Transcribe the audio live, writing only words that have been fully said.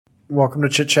Welcome to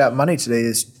Chit Chat Money. Today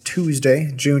is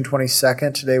Tuesday, June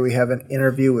 22nd. Today we have an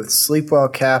interview with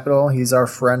Sleepwell Capital. He's our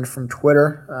friend from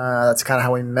Twitter. That's kind of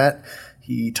how we met.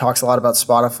 He talks a lot about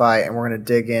Spotify, and we're going to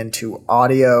dig into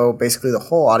audio, basically the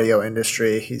whole audio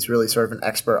industry. He's really sort of an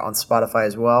expert on Spotify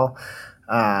as well.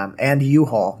 And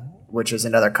U-Haul, which is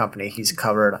another company he's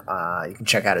covered. You can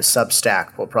check out his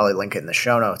Substack. We'll probably link it in the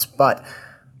show notes. But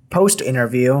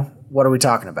post-interview, what are we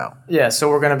talking about? Yeah, so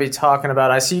we're going to be talking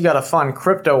about, I see you got a fun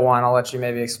crypto one. I'll let you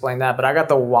maybe explain that. But I got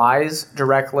the Wise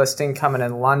direct listing coming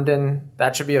in London.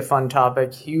 That should be a fun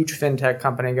topic. Huge fintech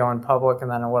company going public. And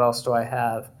then what else do I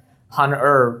have?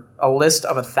 A list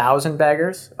of 1,000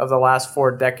 beggars of the last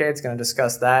 4 decades. Going to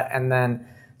discuss that. And then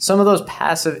some of those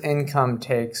passive income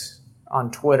takes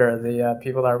on Twitter, the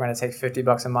people that are going to take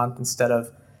 $50 a month instead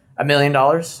of $1 million.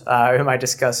 We might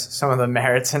discuss some of the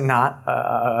merits and not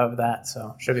of that,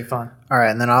 so should be fun. All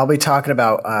right, and then I'll be talking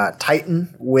about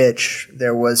Titan, which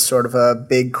there was sort of a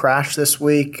big crash this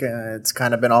week. It's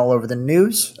kind of been all over the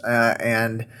news,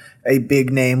 and a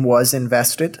big name was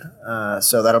invested,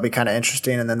 so that'll be kind of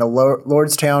interesting. And then the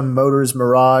Lordstown Motors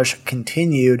Mirage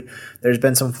continued. There's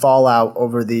been some fallout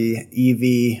over the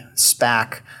EV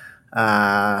SPAC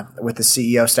with the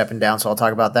CEO stepping down, so I'll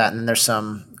talk about that. And then there's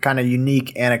some kind of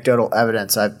unique anecdotal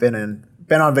evidence. I've been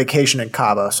on vacation in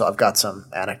Cabo, so I've got some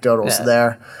anecdotals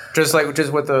there. Just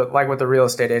with the real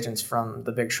estate agents from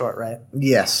The Big Short, right?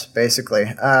 Yes, basically.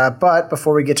 But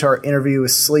before we get to our interview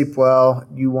with Sleepwell,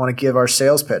 you want to give our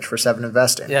sales pitch for 7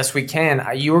 Investing. Yes, we can.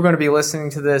 You are going to be listening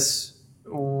to this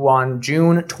on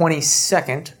June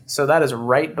 22nd, so that is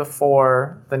right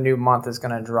before the new month is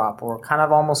going to drop. We're kind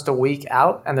of almost a week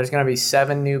out, and there's going to be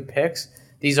 7 new picks.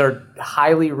 These are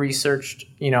highly researched,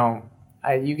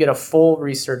 you get a full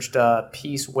researched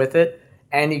piece with it,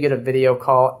 and you get a video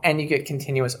call, and you get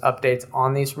continuous updates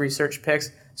on these research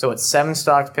picks. So it's 7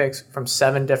 stock picks from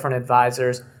 7 different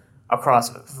advisors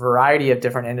across a variety of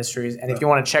different industries. And if you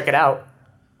want to check it out,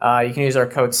 you can use our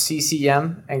code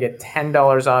CCM and get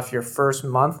 $10 off your first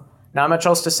month. Not much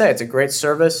else to say. It's a great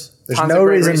service. There's no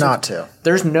reason not to.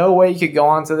 There's no way you could go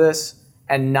onto this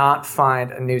and not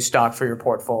find a new stock for your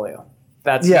portfolio.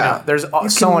 There's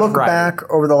so much back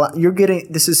over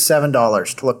this is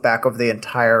 $7 to look back over the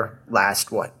entire last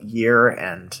year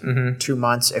and 2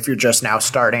 months if you're just now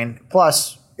starting.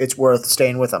 Plus, it's worth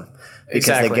staying with them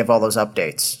because they give all those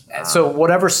updates. So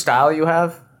whatever style you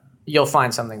have, you'll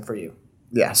find something for you.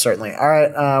 Yeah, certainly. All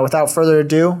right. Without further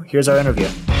ado, here's our interview.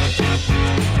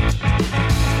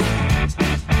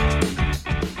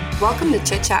 Welcome to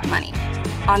Chit Chat Money.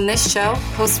 On this show,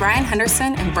 hosts Ryan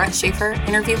Henderson and Brett Schaefer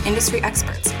interview industry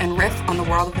experts and riff on the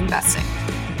world of investing.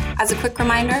 As a quick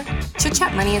reminder, Chit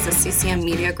Chat Money is a CCM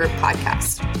Media Group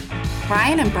podcast.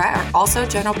 Ryan and Brett are also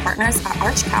general partners at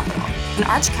Arch Capital, and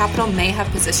Arch Capital may have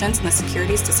positions in the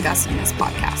securities discussed in this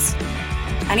podcast.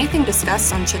 Anything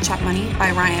discussed on Chit Chat Money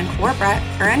by Ryan or Brett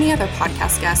or any other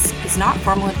podcast guests is not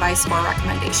formal advice or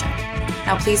recommendation.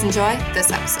 Now please enjoy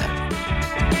this episode.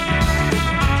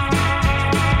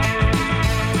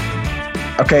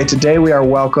 Okay, today we are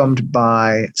welcomed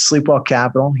by Sleepwell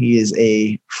Capital. He is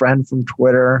a friend from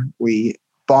Twitter. We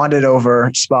bonded over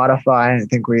Spotify. I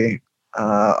think we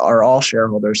are all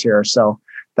shareholders here. So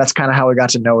that's kind of how we got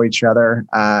to know each other.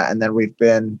 And then we've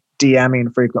been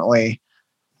DMing frequently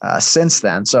since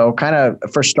then. So kind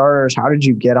of for starters, how did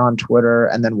you get on Twitter,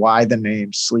 and then why the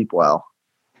name Sleepwell?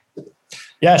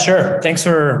 Yeah, sure. Thanks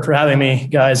for having me,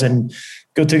 guys. And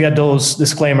good to get those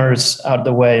disclaimers out of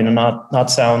the way and not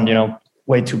sound,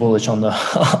 way too bullish on the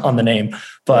on the name.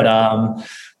 But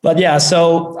yeah,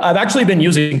 so I've actually been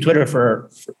using Twitter for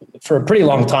a pretty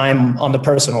long time on the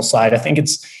personal side. I think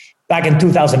it's back in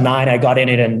 2009, I got in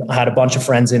it and I had a bunch of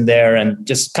friends in there, and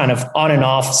just kind of on and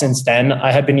off since then,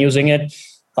 I had been using it.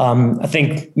 I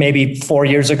think maybe 4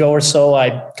 years ago or so,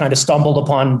 I kind of stumbled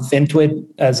upon FinTwit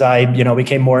as I,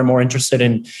 became more and more interested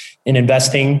in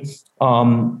investing.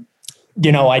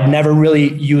 I'd never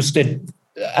really used it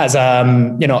as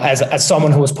as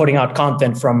someone who was putting out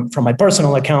content from my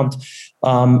personal account,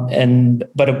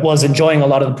 but it was enjoying a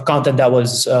lot of the content that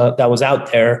was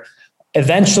out there.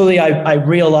 Eventually, I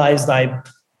realized I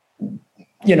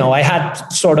had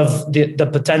sort of the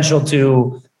potential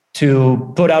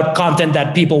to put out content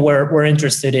that people were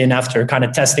interested in after kind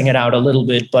of testing it out a little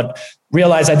bit, but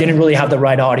realized I didn't really have the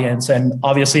right audience. And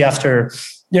obviously, after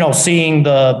seeing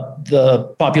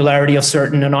the popularity of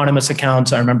certain anonymous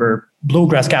accounts, I remember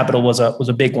Bluegrass Capital was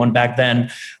a big one back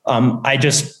then. I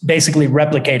just basically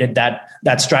replicated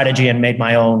that strategy and made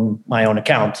my own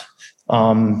account.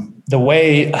 The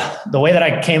way that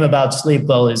I came about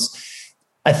Sleepwell is,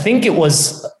 I think it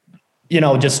was,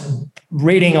 just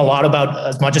reading a lot about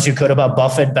as much as you could about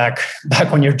Buffett back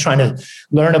when you're trying to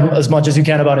learn as much as you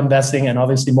can about investing. And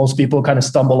obviously most people kind of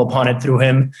stumble upon it through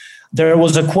him. There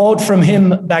was a quote from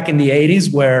him back in the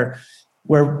 80s where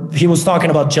he was talking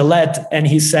about Gillette, and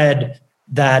he said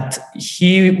that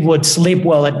he would sleep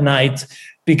well at night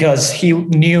because he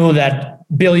knew that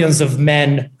billions of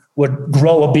men would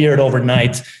grow a beard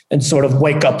overnight and sort of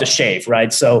wake up to shave,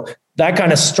 right? So that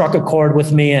kind of struck a chord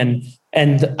with me.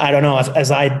 And I don't know,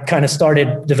 as I kind of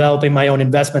started developing my own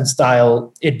investment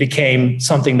style, it became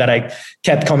something that I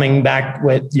kept coming back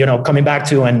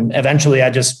to. And eventually I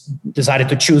just decided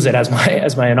to choose it as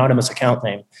my anonymous account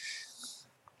name.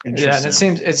 Yeah, and it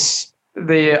seems it's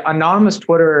the anonymous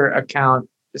Twitter account.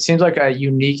 It seems like a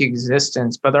unique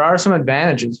existence, but there are some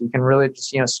advantages. You can really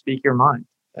just, speak your mind.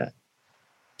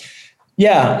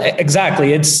 Yeah,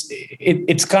 exactly.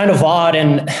 It's kind of odd.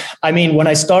 And I mean, when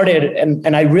I started,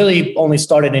 and I really only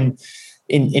started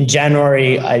in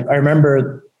January, I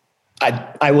remember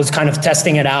I was kind of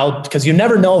testing it out because you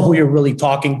never know who you're really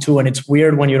talking to. And it's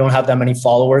weird when you don't have that many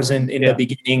followers in the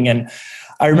beginning. And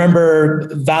I remember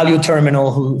Value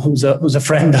Terminal, who's a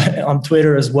friend on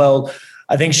Twitter as well.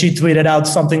 I think she tweeted out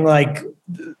something like,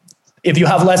 if you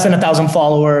have less than 1,000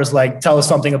 followers, like tell us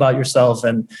something about yourself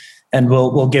and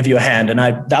we'll give you a hand. And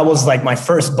that was like my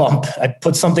first bump. I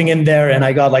put something in there and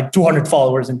I got like 200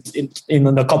 followers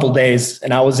in a couple of days.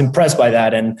 And I was impressed by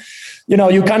that. And, you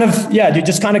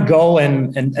just kind of go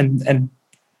and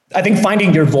I think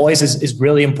finding your voice is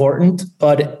really important,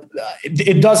 but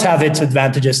it does have its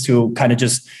advantages to kind of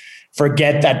just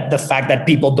forget that the fact that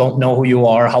people don't know who you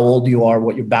are, how old you are,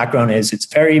 what your background is. It's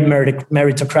very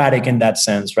meritocratic in that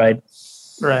sense, right?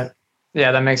 Right.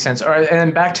 Yeah, that makes sense. All right, and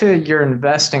then back to your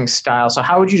investing style. So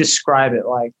how would you describe it?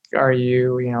 Like, are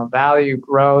you, value,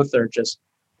 growth, or just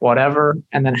whatever?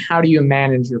 And then how do you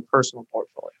manage your personal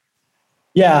portfolio?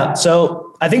 Yeah,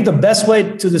 so I think the best way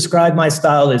to describe my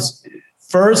style is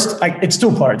first, it's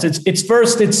two parts.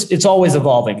 It's always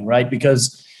evolving, right?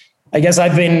 Because I guess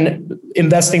I've been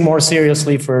investing more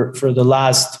seriously for the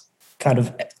last kind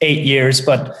of 8 years,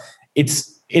 but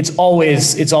it's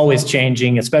always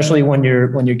changing, especially when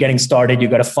you're getting started. You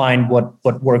got to find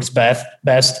what works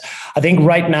best. I think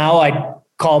right now I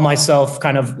call myself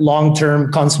kind of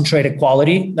long-term concentrated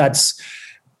quality. That's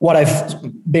what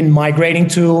I've been migrating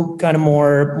to kind of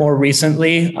more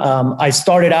recently. I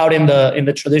started out in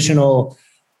the traditional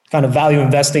kind of value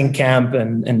investing camp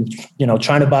and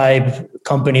trying to buy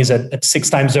companies at 6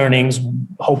 times earnings,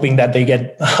 hoping that they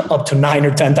get up to 9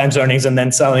 or 10 times earnings and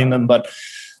then selling them. But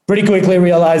pretty quickly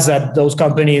realized that those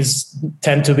companies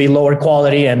tend to be lower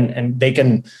quality and they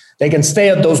can stay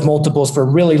at those multiples for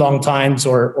really long times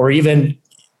or even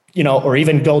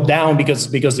go down because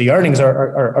the earnings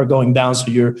are going down. So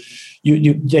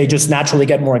they just naturally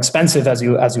get more expensive as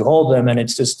you hold them. And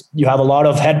it's just, you have a lot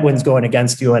of headwinds going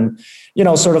against you. And,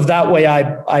 sort of that way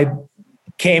I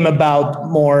came about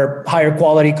more higher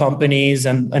quality companies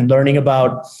and learning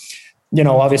about,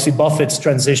 obviously Buffett's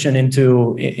transition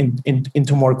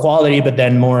into more quality, but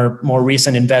then more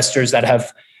recent investors that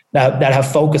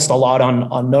have focused a lot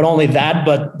on not only that,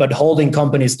 but holding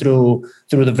companies through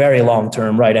the very long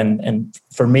term, right? And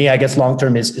for me, I guess long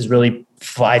term is really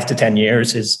 5 to 10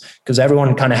 years, is because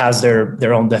everyone kind of has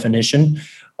their own definition.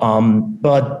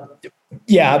 But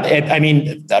yeah,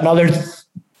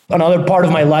 another part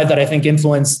of my life that I think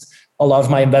influenced a lot of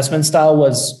my investment style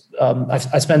was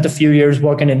I spent a few years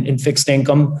working in fixed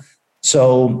income.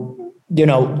 So,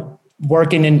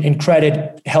 working in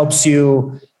credit helps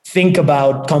you think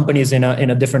about companies in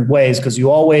a different ways, because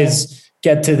you always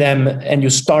get to them and you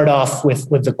start off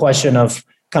with the question of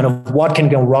kind of what can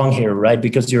go wrong here, right?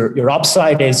 Because your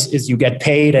upside is you get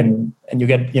paid and you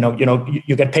get,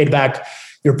 you get paid back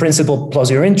your principal plus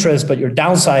your interest, but your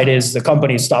downside is the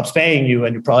company stops paying you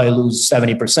and you probably lose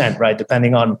 70%, right?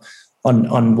 Depending on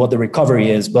what the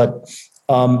recovery is. But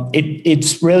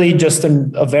it's really just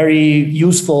a very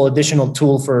useful additional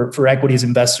tool for equities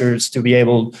investors to be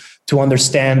able to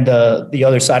understand the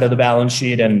other side of the balance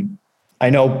sheet. And I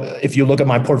know if you look at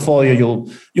my portfolio,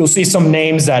 you'll see some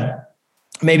names that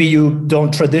maybe you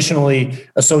don't traditionally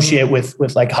associate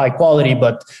with like high quality,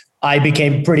 but I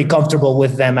became pretty comfortable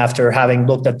with them after having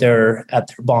looked at their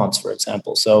bonds, for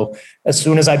example. So as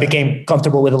soon as I became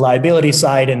comfortable with the liability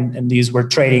side and these were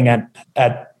trading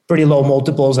at pretty low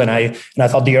multiples and I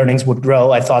thought the earnings would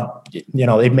grow, I thought,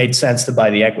 it made sense to buy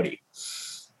the equity.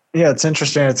 Yeah, it's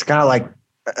interesting. It's kind of like,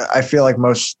 I feel like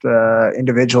most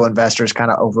individual investors kind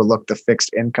of overlook the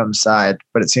fixed income side,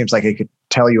 but it seems like it could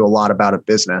tell you a lot about a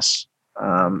business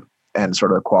and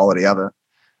sort of the quality of it.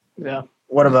 Yeah.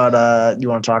 What about, you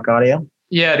want to talk audio?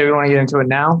 Yeah, do we want to get into it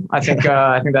now? I think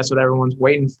that's what everyone's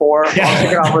waiting for. I'll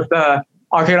kick it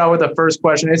off with the first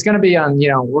question. It's going to be on,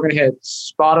 we're going to hit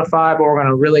Spotify, but we're going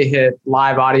to really hit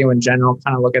live audio in general,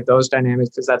 kind of look at those dynamics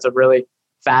because that's a really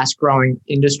fast growing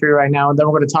industry right now. And then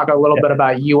we're going to talk a little bit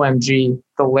about UMG,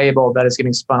 the label that is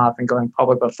getting spun off and going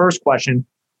public. But first question,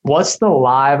 what's the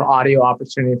live audio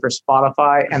opportunity for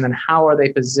Spotify? And then how are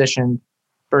they positioned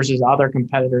versus other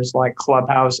competitors like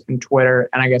Clubhouse and Twitter,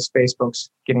 and I guess Facebook's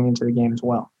getting into the game as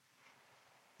well?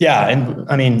 Yeah, and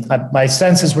I mean, my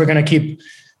sense is we're going to keep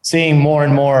seeing more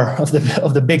and more of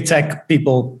the big tech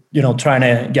people, trying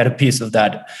to get a piece of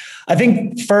that. I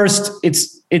think first,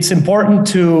 it's important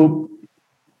to,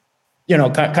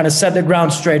 kind of set the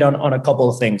ground straight on a couple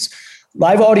of things.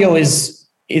 Live audio is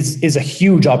a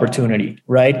huge opportunity,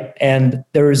 right? And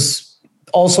there's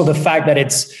also the fact that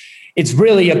it's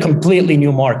really a completely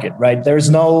new market, right? There's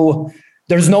no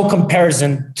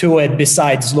comparison to it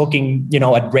besides looking,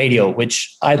 at radio,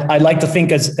 which I like to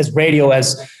think as radio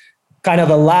as kind of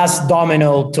the last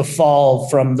domino to fall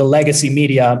from the legacy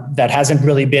media that hasn't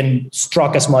really been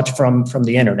struck as much from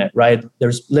the internet, right?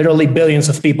 There's literally billions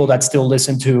of people that still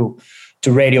listen to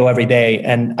radio every day.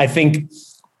 And I think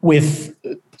with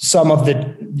some of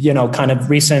the, kind of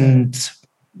recent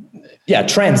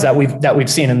trends that we've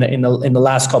seen in the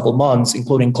last couple of months,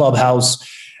 including Clubhouse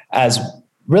as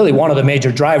really one of the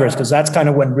major drivers, because that's kind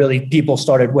of when really people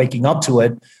started waking up to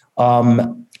it.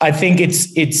 I think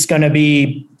it's going to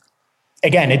be,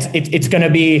 again, it's going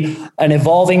to be an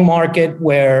evolving market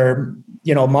where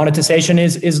monetization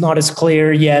is not as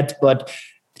clear yet, but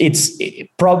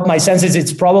my sense is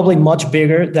it's probably much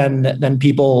bigger than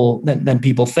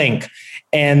people think,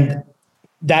 and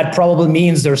that probably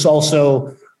means there's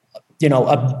also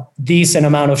a decent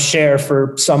amount of share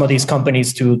for some of these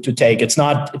companies to take. It's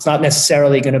not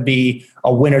necessarily going to be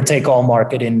a winner take all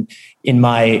market in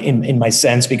my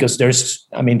sense, because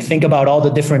think about all the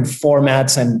different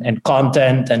formats and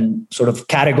content and sort of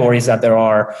categories that there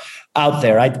are out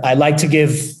there. I like to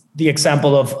give the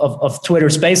example of Twitter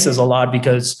Spaces a lot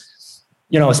because,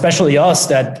 especially us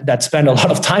that spend a lot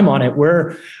of time on it,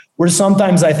 we're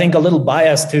sometimes, I think, a little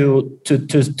biased to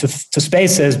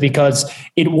Spaces because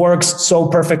it works so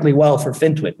perfectly well for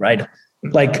FinTwit, right?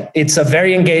 Like, it's a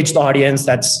very engaged audience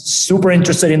that's super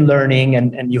interested in learning,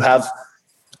 and you have,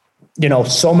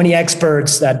 so many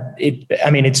experts that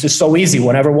it's just so easy.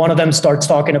 Whenever one of them starts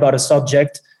talking about a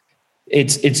subject,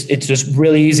 it's just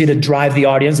really easy to drive the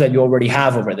audience that you already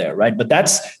have over there, right? But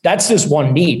that's just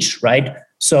one niche, right?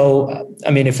 So,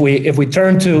 if we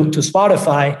turn to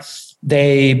Spotify,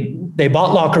 they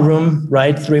bought Locker Room,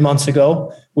 right, 3 months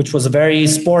ago, which was a very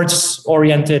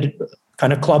sports-oriented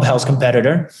kind of Clubhouse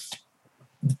competitor.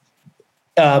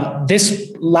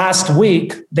 This last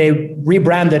week, they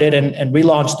rebranded it and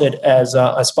relaunched it as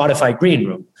a Spotify Green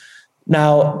Room.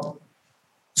 Now,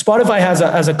 Spotify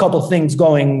has a couple things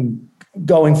going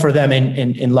for them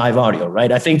in live audio,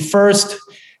 right? I think first,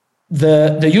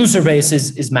 the user base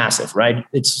is massive, right?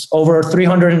 It's over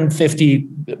 350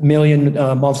 million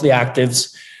monthly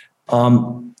actives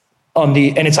and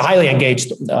it's a highly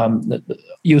engaged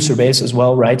user base as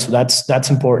well, right? So that's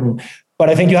important. But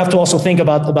I think you have to also think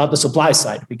about the supply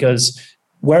side, because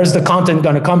where's the content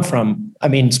going to come from?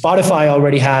 Spotify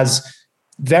already has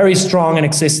very strong and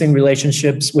existing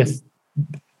relationships with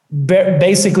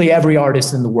basically every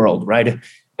artist in the world, right?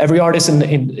 Every artist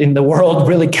in the world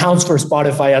really counts for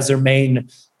Spotify as their main,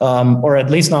 or at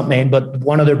least not main, but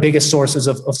one of their biggest sources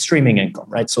of streaming income,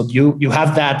 right? So you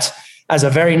have that as a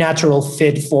very natural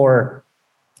fit for,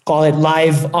 call it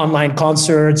live online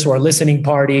concerts or a listening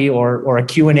party or a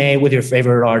Q&A with your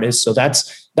favorite artist. So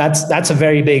that's a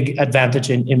very big advantage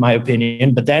in my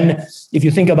opinion. But then if you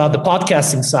think about the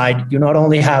podcasting side, you not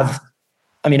only have,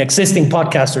 existing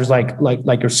podcasters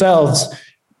like yourselves,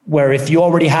 where if you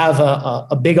already have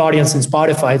a big audience in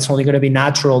Spotify, it's only going to be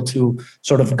natural to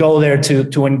sort of go there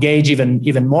to engage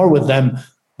even more with them.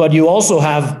 But you also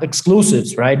have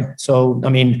exclusives, right? So,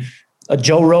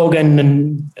 Joe Rogan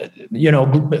and,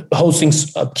 hosting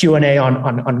a Q&A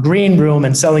on Green Room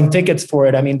and selling tickets for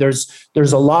it.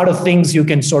 There's a lot of things you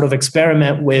can sort of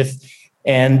experiment with.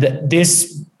 And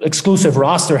this exclusive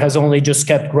roster has only just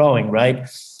kept growing, right?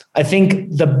 I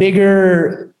think the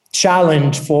bigger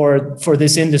challenge for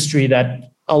this industry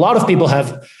that a lot of people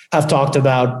have talked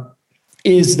about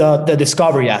is the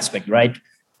discovery aspect, right?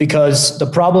 Because the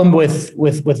problem with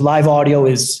live audio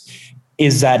is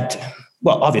that,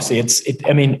 well, obviously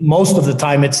most of the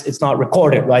time it's not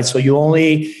recorded, right? So you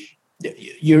only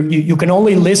you can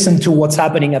only listen to what's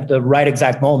happening at the right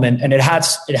exact moment, and it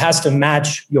has to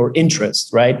match your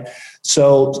interest, right?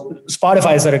 So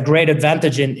Spotify is at a great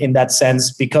advantage in that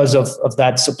sense because of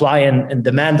that supply and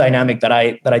demand dynamic that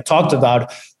I talked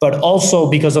about, but also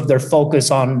because of their focus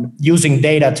on using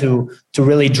data to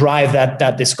really drive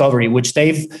that discovery, which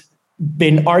they've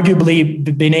been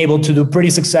arguably been able to do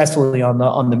pretty successfully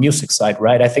on the music side,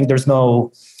 right? I think there's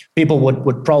no people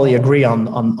would probably agree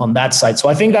on that side. So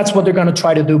I think that's what they're going to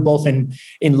try to do both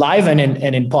in live and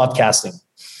in podcasting.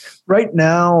 Right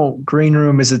now, Green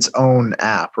Room is its own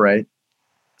app, right?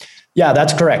 Yeah,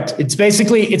 that's correct. It's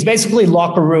basically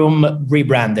Locker Room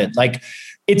rebranded. Like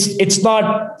it's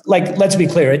not like, let's be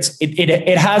clear,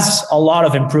 it has a lot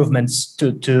of improvements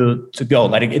to go.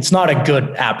 Like it's not a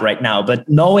good app right now, but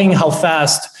knowing how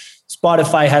fast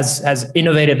Spotify has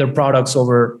innovated their products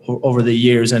over the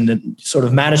years and the sort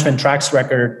of management tracks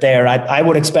record there, I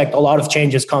would expect a lot of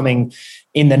changes coming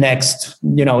in the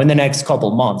next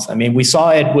couple months. I mean, we've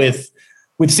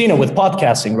seen it with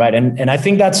podcasting, right? And I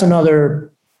think that's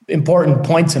another important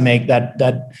point to make,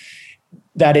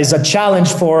 that is a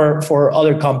challenge for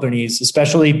other companies,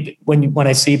 especially when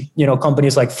I see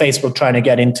companies like Facebook trying to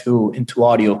get into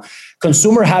audio.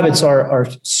 Consumer habits are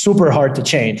super hard to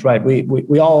change, right?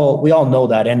 We all know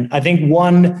that, and I think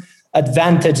one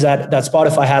advantage that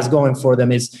Spotify has going for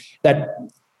them is that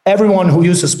everyone who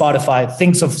uses Spotify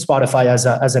thinks of Spotify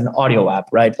as an audio app,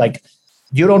 right? Like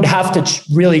you don't have to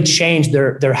really change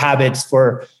their habits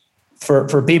for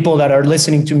people that are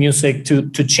listening to music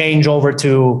to change over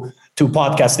to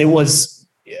podcasts.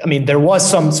 There was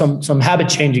some habit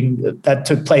changing that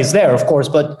took place there, of course,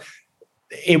 but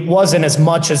it wasn't as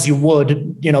much as you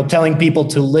would, telling people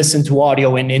to listen to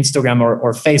audio in Instagram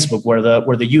or Facebook, where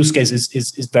the use case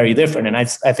is very different. And I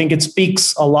think it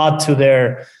speaks a lot to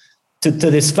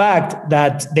this fact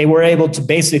that they were able to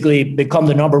basically become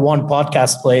the number one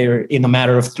podcast player in a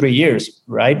matter of 3 years,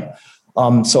 right?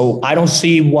 So I don't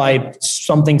see why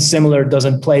something similar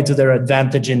doesn't play to their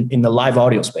advantage in the live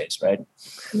audio space, right?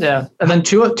 Yeah. And then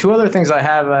two other things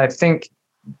I think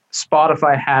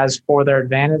Spotify has for their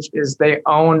advantage is they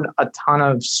own a ton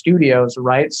of studios,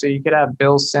 right? So you could have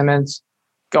Bill Simmons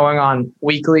going on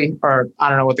weekly, or I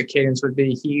don't know what the cadence would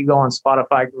be. He could go on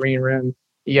Spotify Green Room.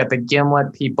 You got the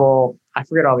Gimlet people. I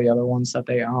forget all the other ones that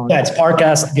they own. Yeah, it's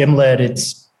Parcast, Gimlet.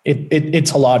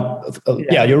 It's a lot.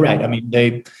 Yeah, you're right. I mean,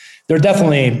 they're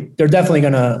definitely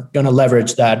gonna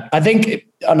leverage that. I think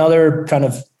another kind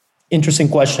of interesting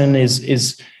question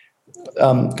is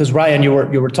because Ryan, you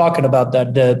were talking about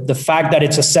that the fact that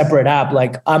it's a separate app.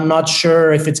 Like I'm not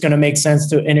sure if it's going to make sense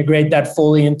to integrate that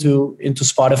fully into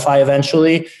Spotify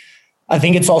eventually. I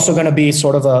think it's also going to be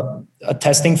sort of a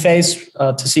testing phase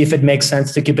to see if it makes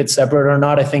sense to keep it separate or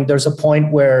not. I think there's a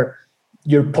point where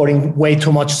you're putting way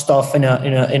too much stuff in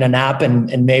an app,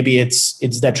 and maybe it's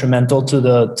detrimental to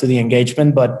the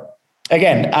engagement. But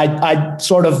again, I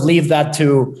sort of leave that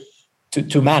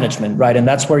to management, right? And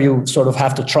that's where you sort of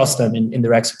have to trust them in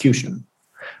their execution.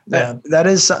 That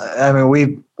is, I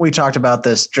mean, we talked about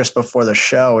this just before the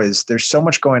show. Is there's so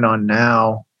much going on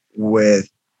now with,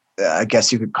 I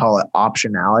guess you could call it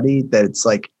optionality, that it's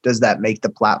like, does that make the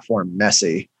platform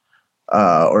messy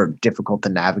or difficult to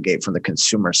navigate from the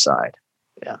consumer side?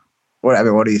 Yeah.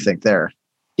 What do you think there?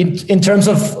 In terms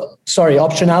of,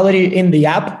 optionality in the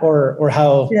app or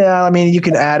how? Yeah, I mean, you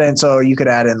could add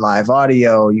in live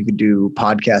audio. You could do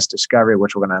podcast discovery,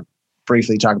 which we're going to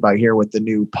briefly talk about here with the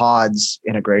new Pods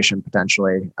integration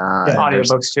potentially.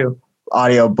 Audiobooks too.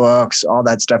 Audiobooks, all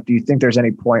that stuff. Do you think there's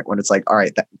any point when it's like, all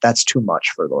right, that's too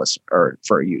much for the listener or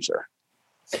for a user?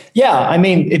 Yeah, I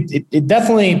mean, it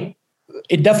definitely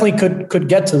could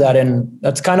get to that, and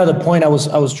that's kind of the point I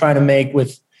was trying to make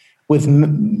with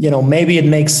maybe it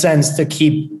makes sense to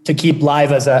keep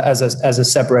live as a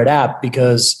separate app,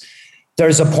 because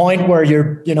there's a point where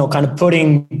you're kind of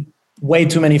putting way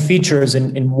too many features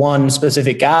in one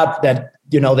specific app that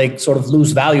they sort of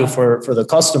lose value for the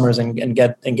customers and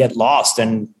get lost,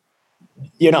 and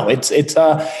it's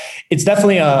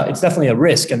definitely a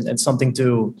risk and something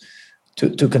to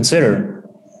consider.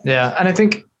 Yeah, and I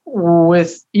think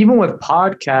even with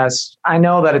podcasts, I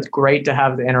know that it's great to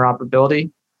have the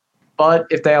interoperability. But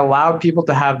if they allowed people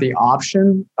to have the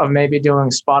option of maybe doing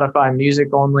Spotify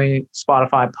music only,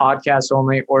 Spotify podcasts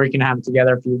only, or you can have it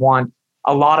together if you want,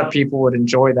 a lot of people would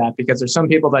enjoy that, because there's some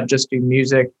people that just do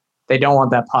music. They don't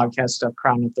want that podcast stuff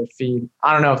crowding up their feed.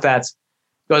 I don't know if that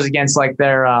goes against like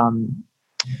their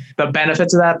the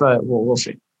benefits of that, but we'll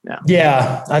see.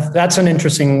 Yeah, that's an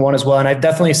interesting one as well. And I've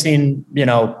definitely seen,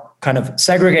 kind of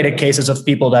segregated cases of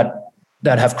people that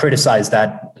have criticized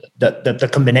that the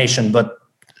combination, but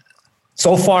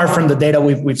so far from the data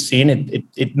we've seen,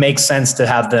 it makes sense to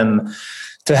have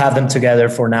them together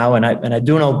for now. And I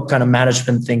do know kind of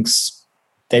management thinks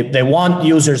they want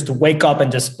users to wake up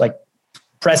and just like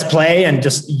press play and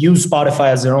just use Spotify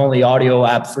as their only audio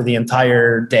app for the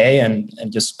entire day and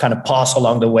just kind of pause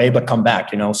along the way, but come back,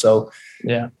 So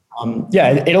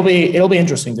it'll be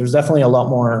interesting. There's definitely a lot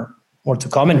more to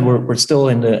come, and we're still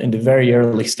in the very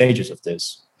early stages of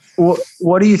this.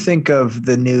 What do you think of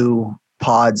the new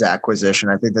Pods acquisition?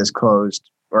 I think this closed,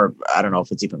 or I don't know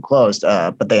if it's even closed,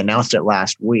 but they announced it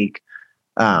last week.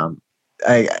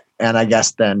 I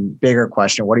guess then bigger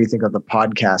question, what do you think of the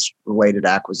podcast related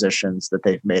acquisitions that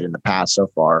they've made in the past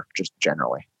so far, just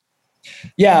generally?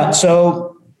 Yeah.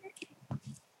 So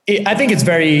I think it's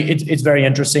very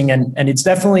interesting, and it's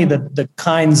definitely the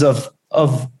kinds of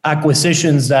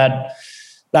acquisitions that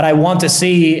I want to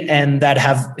see and that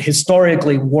have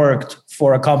historically worked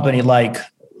for a company like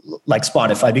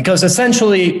Spotify, because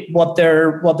essentially what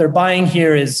they're buying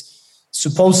here is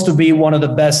supposed to be one of the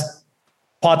best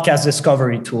podcast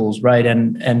discovery tools, right?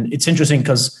 And it's interesting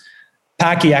because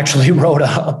Paki actually wrote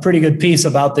a pretty good piece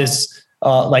about this,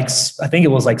 I think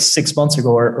it was like 6 months ago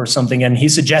or something, and he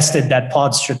suggested that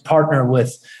Pods should partner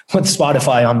with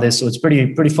Spotify on this. So it's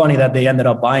pretty funny that they ended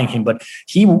up buying him. But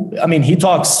he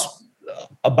talks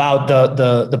about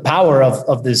the power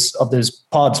of this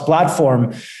Pods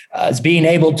platform as being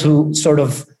able to sort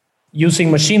of using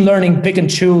machine learning pick and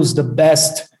choose the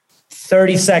best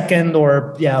 30-second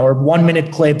or 1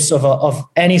 minute clips of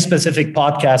any specific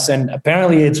podcast. And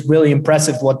apparently it's really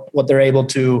impressive what they're able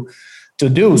to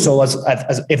do. So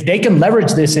as if they can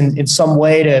leverage this in some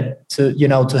way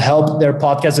to help their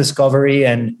podcast discovery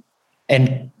and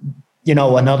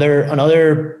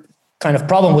another kind of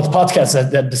problem with podcasts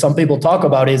that some people talk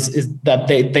about is that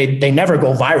they never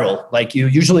go viral. Like you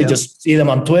usually just see them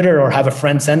on Twitter or have a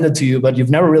friend send it to you, but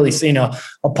you've never really seen a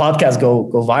podcast go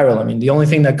viral. I mean, the only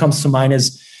thing that comes to mind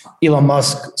is Elon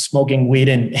Musk smoking weed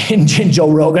in Joe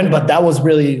Rogan, but that was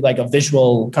really like a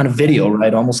visual kind of video,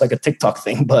 right? Almost like a TikTok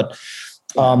thing. But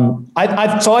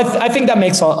I think that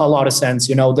makes a lot of sense.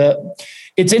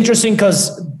 It's interesting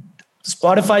because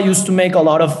Spotify used to make a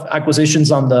lot of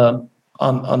acquisitions on the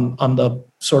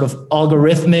sort of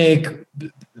algorithmic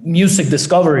music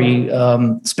discovery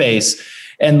space,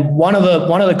 and one of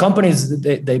the companies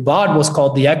that they bought was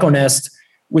called the Echo Nest,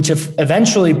 which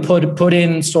eventually put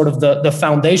in sort of the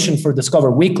foundation for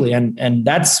Discover Weekly, and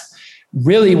that's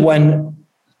really when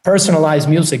personalized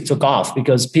music took off,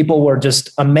 because people were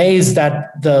just amazed at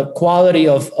the quality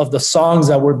of the songs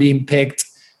that were being picked,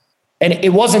 and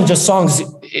it wasn't just songs.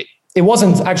 It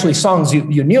wasn't actually songs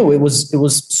you knew. It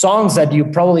was songs that you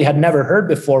probably had never heard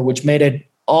before, which made it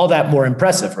all that more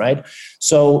impressive, right?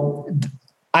 So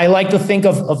I like to think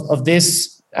of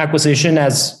this acquisition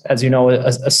as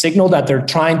a signal that they're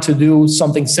trying to do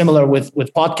something similar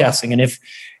with podcasting. And if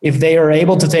they are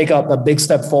able to take up a big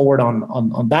step forward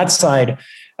on that side,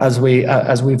 as we've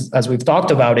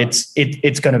talked about, it's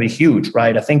going to be huge,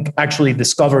 right? I think actually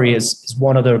discovery is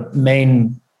one of the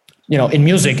main, in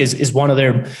music is one of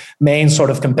their main sort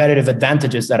of competitive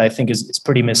advantages that I think is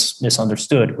pretty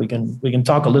misunderstood. We can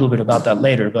talk a little bit about that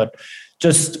later, but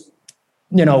just,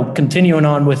 continuing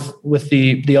on with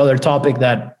the other topic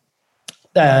that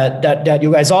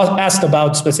you guys asked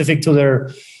about specific to their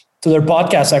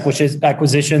podcast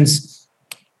acquisitions,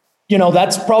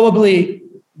 that's probably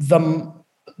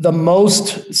the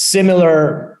most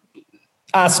similar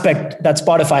aspect that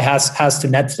Spotify has to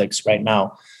Netflix right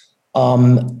now.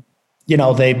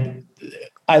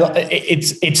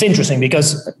 It's interesting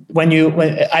because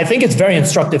I think it's very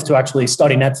instructive to actually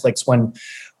study Netflix when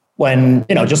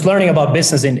just learning about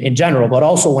business in general, but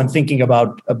also when thinking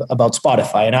about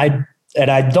Spotify.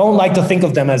 And I don't like to think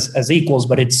of them as equals,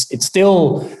 but it's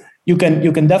still, you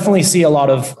can definitely see a lot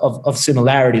of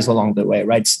similarities along the way,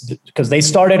 right? Because they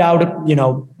started out,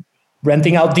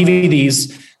 renting out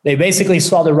DVDs. They basically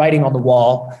saw the writing on the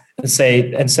wall and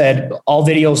said all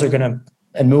videos are going to,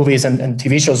 and movies and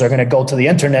TV shows are going to go to the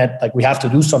internet. Like, we have to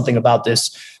do something about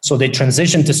this. So they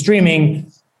transitioned to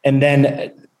streaming. And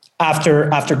then after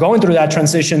going through that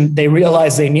transition, they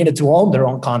realized they needed to own their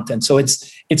own content. So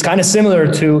it's kind of similar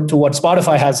to what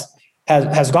Spotify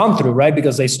has gone through, right?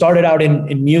 Because they started out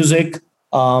in music,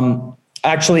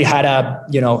 actually had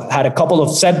a couple of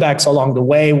setbacks along the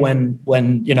way when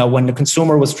the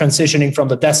consumer was transitioning from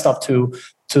the desktop to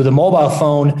the mobile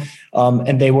phone,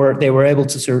 and they were able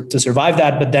to survive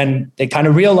that. But then they kind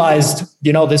of realized,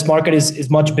 this market is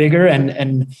much bigger,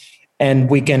 and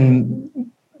we can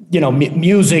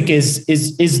music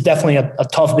is definitely a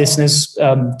tough business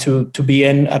to be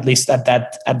in, at least at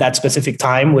that specific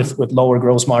time with lower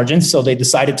gross margins. So they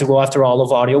decided to go after all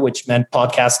of audio, which meant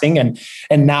podcasting,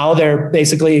 and now they're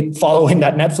basically following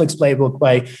that Netflix playbook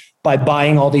by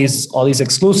buying all these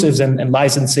exclusives and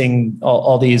licensing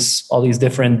all these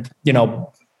different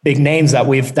big names that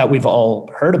we've all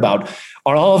heard about.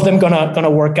 Are all of them gonna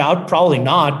work out? Probably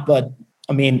not. But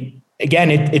I mean,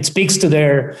 again, it speaks to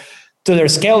their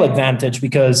scale advantage,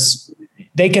 because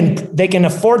they can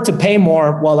afford to pay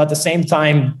more while at the same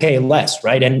time pay less,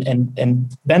 right?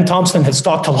 And Ben Thompson has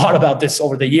talked a lot about this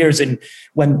over the years, and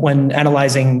when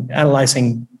analyzing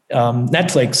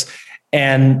Netflix.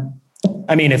 And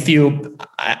I mean,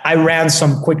 I ran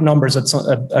some quick numbers at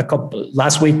a couple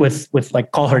last week with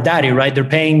like Call Her Daddy, right? They're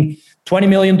paying $20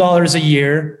 million a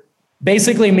year.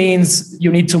 Basically means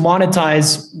you need to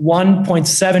monetize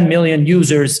 1.7 million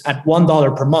users at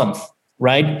 $1 per month,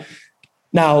 right?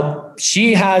 Now,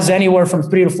 she has anywhere from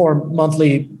 3 to 4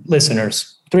 monthly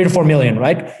listeners, 3 to 4 million,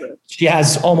 right? She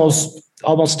has almost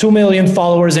 2 million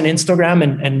followers in Instagram,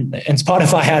 and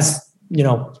Spotify has,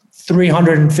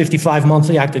 355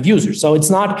 monthly active users. So it's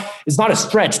not a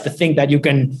stretch to think that you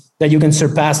can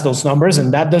surpass those numbers.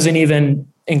 And that doesn't even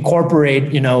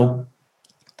incorporate,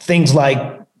 things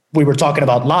like we were talking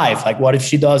about live. Like, what if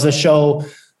she does a show,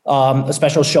 a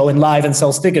special show in live and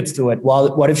sells tickets to it?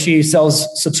 Well, what if she sells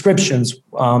subscriptions?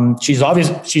 I'm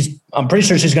pretty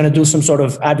sure she's going to do some sort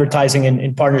of advertising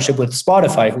in partnership with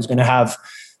Spotify, who's going to have,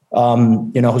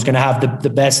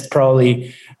 the best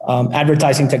probably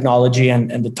advertising technology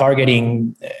and the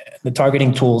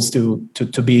targeting tools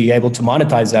to be able to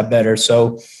monetize that better.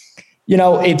 So,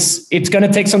 it's going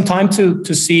to take some time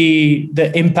to see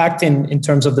the impact in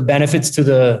terms of the benefits to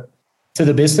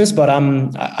the business, but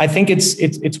I think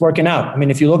it's working out. I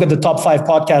mean, if you look at the top 5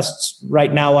 podcasts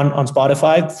right now on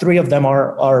Spotify, 3 of them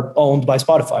are owned by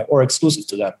Spotify or exclusive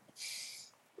to them.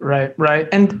 Right.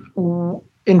 And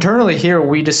internally here,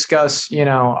 we discuss,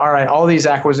 all right, all these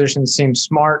acquisitions seem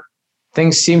smart.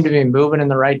 Things seem to be moving in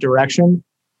the right direction,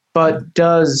 but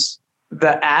does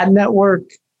the ad network,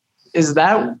 is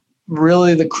that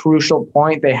really the crucial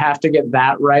point? They have to get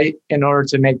that right in order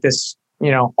to make this,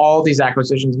 all these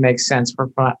acquisitions make sense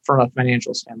from a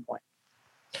financial standpoint.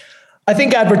 I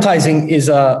think advertising is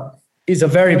a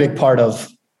very big part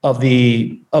of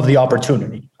the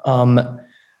opportunity.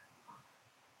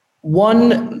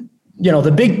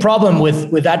 The big problem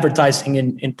with advertising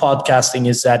in podcasting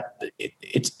is that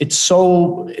it's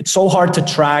so hard to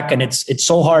track, and it's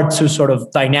so hard to sort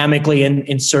of dynamically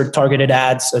insert targeted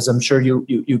ads, as I'm sure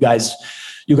you guys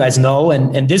know.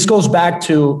 And this goes back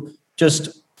to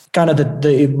just kind of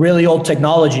the really old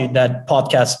technology that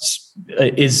podcasts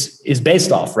is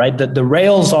based off, right? The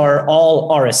rails are all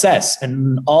RSS,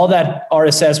 and all that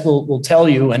RSS will tell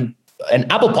you, and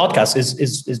Apple Podcasts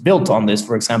is built on this,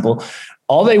 for example.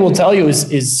 All they will tell you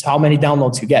is how many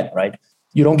downloads you get, right?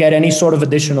 You don't get any sort of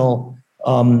additional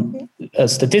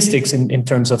statistics in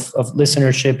terms of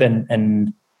listenership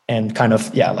and kind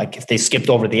of, like if they skipped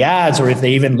over the ads or if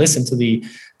they even listened to the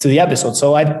episode.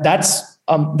 So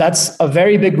that's a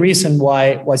very big reason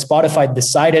why Spotify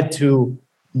decided to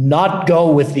not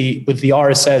go with the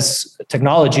RSS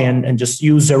technology and just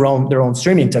use their own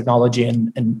streaming technology,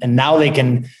 and now they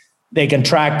can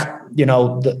track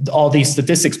all these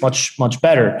statistics much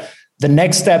better. The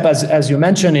next step, as you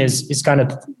mentioned, is kind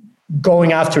of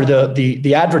going after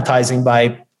the advertising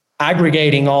by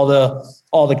aggregating all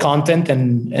the content,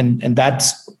 and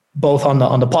that's both on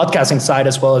the podcasting side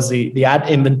as well as the ad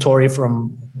inventory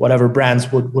from whatever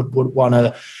brands would want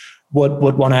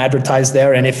to advertise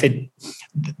there. And if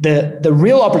the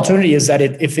real opportunity is that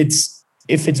if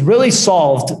it's really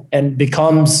solved and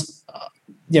becomes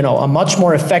a much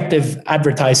more effective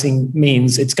advertising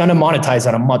means, it's going to monetize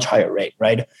at a much higher rate,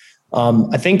 right?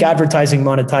 I think advertising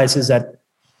monetizes at,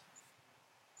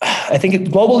 I think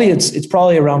globally it's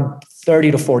probably around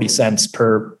 30 to 40 cents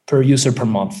per user per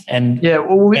month. And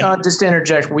just to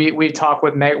interject, we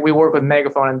work with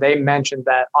Megaphone, and they mentioned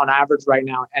that on average right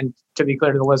now, and to be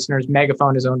clear to the listeners,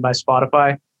 Megaphone is owned by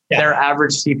Spotify. Yeah. Their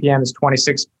average CPM is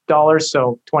 $26,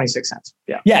 so 26 cents.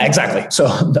 Yeah, exactly. So,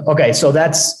 okay. So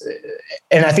that's,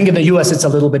 and I think in the US it's a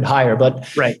little bit higher,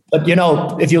 but, right. But,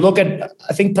 if you look at,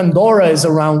 I think Pandora is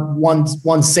around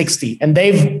 160, and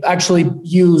they've actually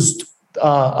used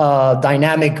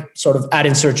dynamic sort of ad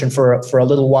insertion for a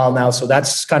little while now. So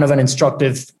that's kind of an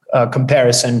instructive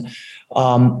comparison.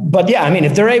 But yeah, I mean,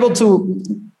 if they're able to,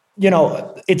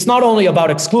 it's not only about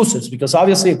exclusives, because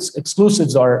obviously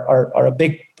exclusives are a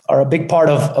big part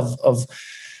of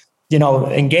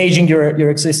engaging your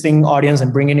existing audience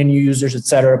and bringing in new users, et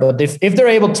cetera. But if they're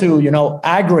able to,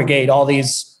 aggregate all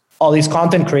these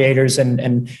content creators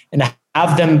and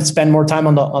have them spend more time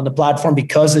on the platform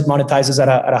because it monetizes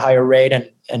at a higher rate,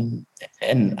 and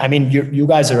I mean, you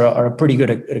guys are a pretty good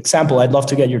example. I'd love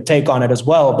to get your take on it as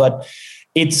well, but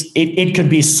it could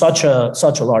be such a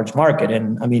large market.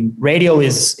 And I mean, radio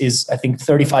is I think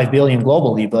 35 billion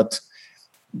globally, but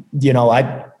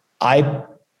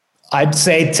I'd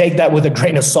say take that with a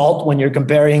grain of salt when you're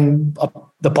comparing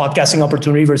the podcasting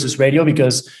opportunity versus radio,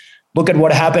 because look at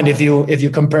what happened if you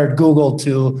compared Google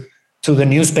to the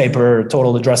newspaper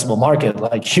total addressable market.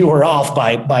 Like, you were off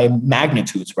by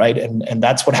magnitudes, right? And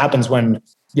that's what happens when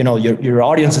your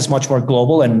audience is much more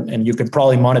global, and you can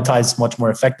probably monetize much more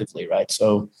effectively, right?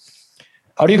 So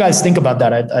how do you guys think about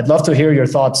that? I'd love to hear your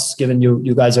thoughts, given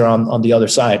you guys are on the other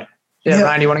side. Yeah,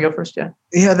 Ryan, you want to go first? Yeah.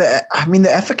 Yeah,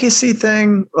 the efficacy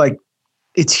thing, like,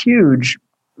 it's huge.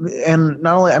 And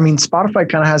not only, I mean, Spotify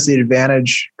kind of has the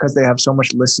advantage because they have so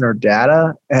much listener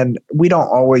data, and we don't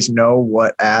always know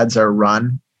what ads are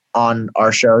run on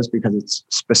our shows because it's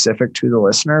specific to the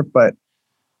listener. But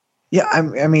yeah,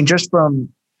 I mean, just from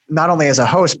not only as a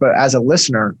host, but as a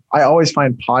listener, I always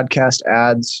find podcast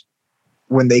ads,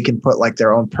 when they can put like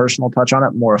their own personal touch on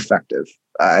it, more effective.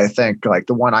 I think like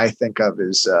the one I think of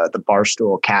is the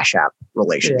Barstool Cash App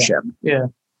relationship. Yeah.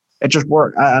 It just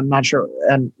worked. I'm not sure.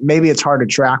 And maybe it's hard to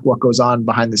track what goes on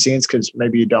behind the scenes because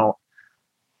maybe you don't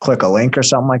click a link or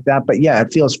something like that. But yeah,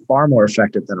 it feels far more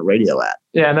effective than a radio ad.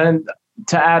 Yeah. And then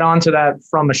to add on to that,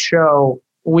 from a show,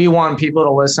 we want people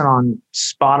to listen on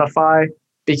Spotify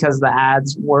because the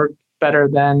ads work better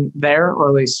than there, or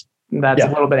at least that's a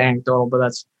little bit anecdotal, but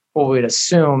that's what we'd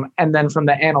assume. And then from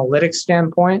the analytics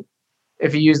standpoint,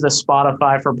 if you use the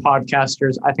Spotify for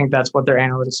podcasters, I think that's what their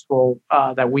analytics tool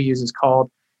that we use is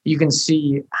called. You can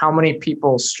see how many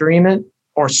people stream it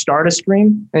or start a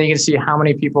stream, and you can see how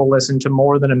many people listen to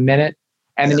more than a minute.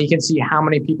 And then you can see how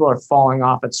many people are falling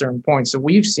off at certain points. So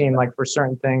we've seen, like, for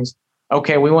certain things,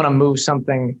 okay, we want to move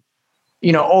something,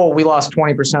 we lost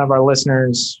 20% of our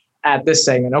listeners at this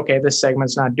segment. Okay, this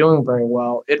segment's not doing very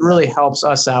well. It really helps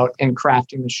us out in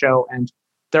crafting the show. And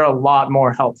they're a lot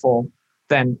more helpful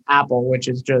than Apple, which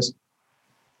is just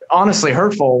honestly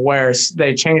hurtful, where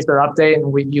they change their update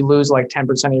and you lose like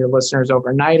 10% of your listeners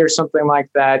overnight or something like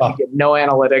that. You get no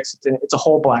analytics. It's a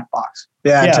whole black box.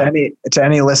 Yeah. To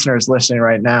any listeners listening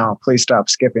right now, please stop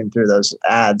skipping through those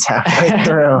ads halfway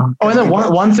through. And then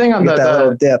one thing on the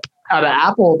little dip. Out of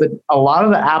Apple, a lot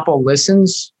of the Apple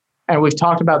listens, and we've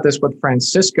talked about this with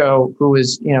Francisco, who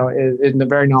is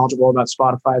very knowledgeable about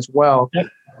Spotify as well. Yep.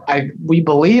 We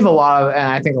believe and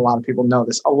I think a lot of people know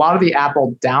this, a lot of the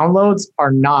Apple downloads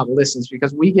are not listens,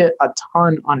 because we get a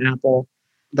ton on Apple.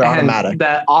 They're automatic.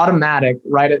 That automatic,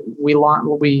 right? We drop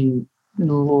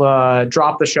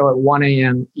the show at 1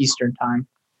 a.m. Eastern time,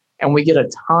 and we get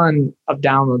a ton of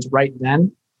downloads right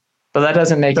then. But that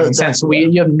doesn't make any sense.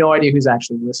 You have no idea who's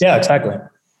actually listening. Yeah, exactly.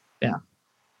 Yeah.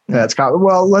 That's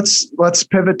well. Let's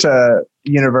pivot to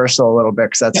Universal a little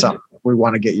bit, because that's something we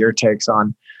want to get your takes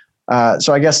on.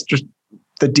 So I guess just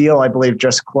the deal, I believe,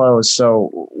 just closed. So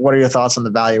what are your thoughts on the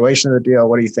valuation of the deal?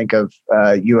 What do you think of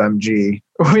UMG?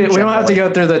 We don't have to go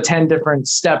through the 10 different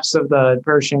steps of the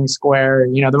Pershing Square,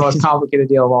 the most complicated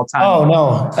deal of all time. Oh,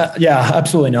 no. Yeah,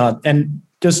 absolutely not. And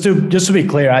just to be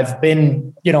clear, I've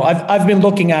been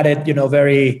looking at it,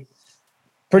 very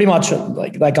pretty much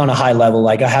like on a high level.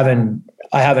 Like I haven't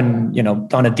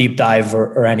done a deep dive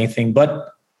or anything,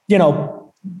 but,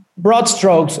 broad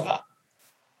strokes,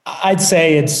 I'd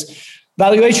say its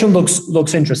valuation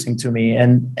looks interesting to me.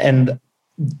 And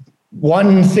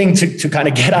one thing to kind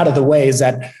of get out of the way is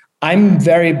that I'm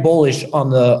very bullish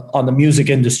on the music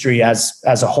industry as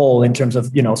a whole, in terms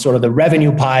of, sort of the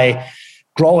revenue pie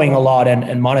growing a lot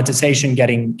and monetization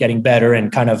getting better,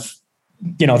 and kind of,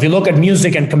 if you look at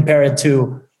music and compare it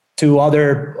to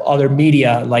other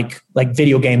media like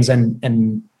video games and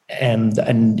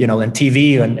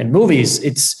TV and movies,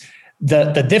 it's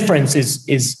the difference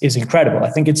is incredible.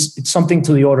 I think it's something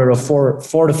to the order of 4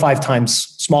 to 5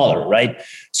 times smaller, right?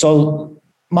 So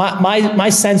my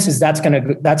sense is that's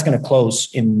gonna close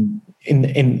in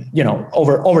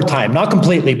over time, not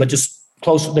completely, but just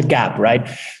close the gap, right?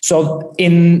 So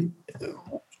in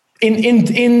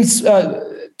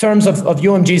terms of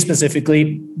UMG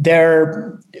specifically,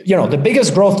 the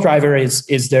biggest growth driver is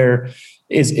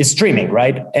streaming,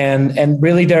 right? And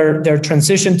really their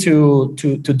transition to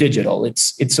digital.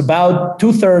 It's about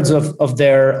 2/3 of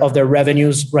their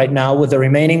revenues right now, with the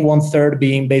remaining 1/3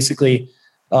 being basically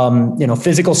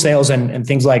physical sales and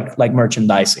things like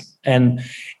merchandising. And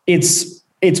it's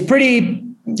pretty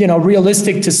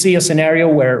realistic to see a scenario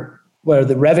where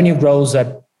the revenue grows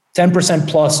at 10%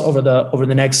 plus over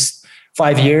the next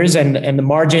 5 years, and the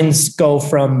margins go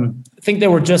from, I think they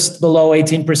were just below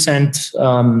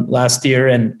 18% last year,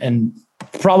 and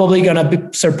probably going to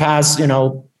surpass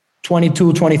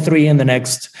 22, 23 in the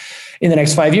next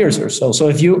 5 years or so. So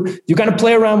if you kind of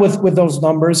play around with those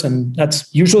numbers, and that's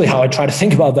usually how I try to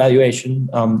think about valuation.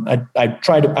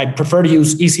 I prefer to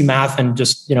use easy math and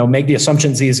just make the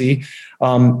assumptions easy.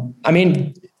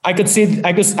 I could see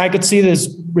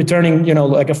this returning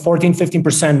like a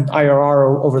 14-15%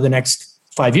 IRR over the next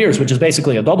 5 years, which is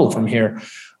basically a double from here.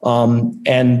 They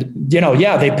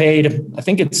paid, I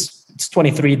think it's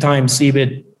 23 times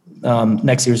EBIT,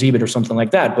 next year's EBIT or something like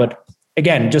that. But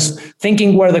again, just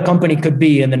thinking where the company could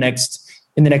be in the next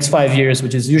 5 years,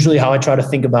 which is usually how I try to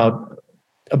think about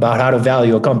how to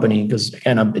value a company, because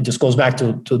again, it just goes back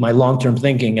to my long-term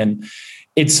thinking. And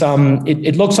it's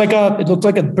it looks like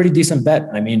a pretty decent bet.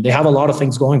 I mean, they have a lot of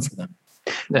things going for them.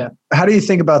 Yeah. How do you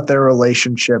think about their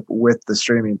relationship with the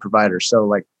streaming providers? So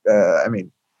like,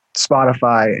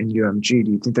 Spotify and UMG,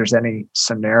 do you think there's any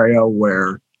scenario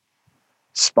where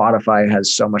Spotify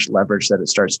has so much leverage that it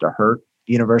starts to hurt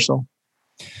Universal?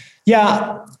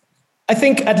 Yeah, I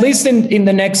think at least in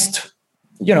the next,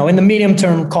 in the medium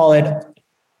term, call it,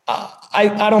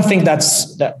 I don't think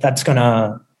that's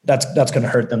gonna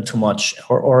hurt them too much,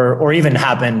 or even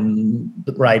happen,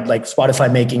 right? Like Spotify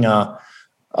making a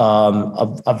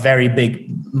very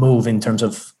big move in terms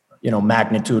of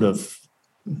magnitude of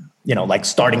like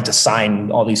starting to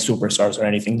sign all these superstars or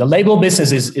anything. The label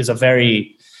business is a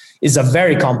very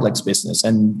complex business,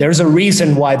 and there's a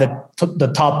reason why the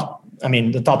top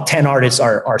 10 artists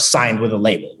are signed with a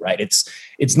label, right?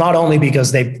 It's not only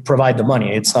because they provide the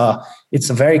money. It's a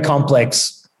very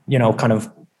complex kind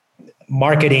of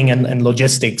marketing and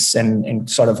logistics and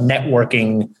sort of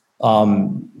networking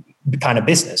kind of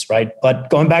business, right? But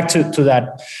going back to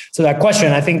that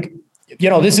question, I think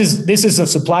this is a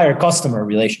supplier customer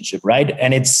relationship, right?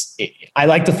 And I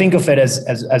like to think of it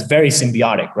as very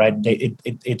symbiotic, right?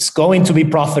 It's going to be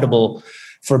profitable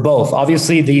for both.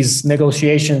 Obviously, these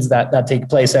negotiations that take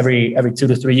place every 2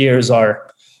 to 3 years are,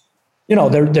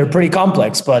 they're pretty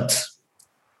complex, but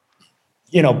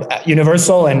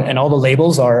Universal and all the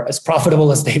labels are as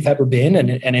profitable as they've ever been,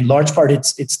 and in large part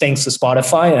it's thanks to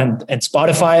Spotify, and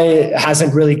Spotify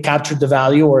hasn't really captured the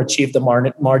value or achieved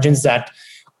the margins that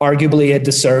arguably it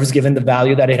deserves, given the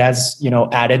value that it has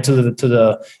added to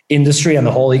the industry and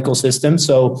the whole ecosystem.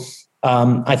 So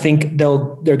I think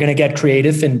they're going to get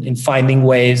creative in finding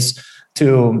ways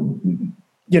to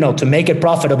make it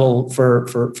profitable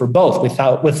for both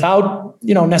without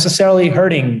necessarily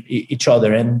hurting each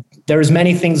other. And there's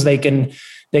many things they can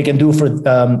do for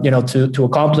to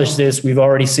accomplish this. We've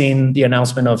already seen the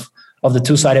announcement of the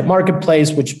two-sided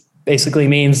marketplace, which basically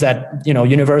means that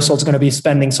Universal is going to be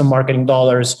spending some marketing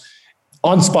dollars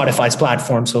on Spotify's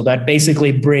platform. So that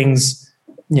basically brings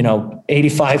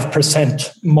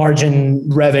 85% margin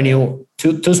revenue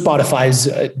to Spotify's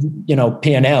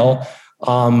P&L,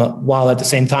 while at the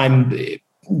same time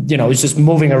it's just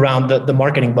moving around the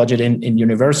marketing budget in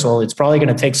Universal. It's probably going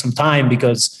to take some time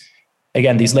because,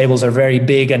 again, these labels are very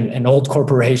big and old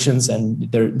corporations,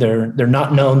 and they're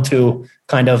not known to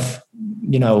kind of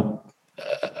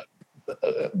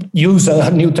use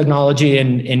a new technology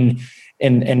in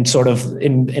sort of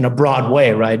in a broad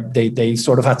way, right? They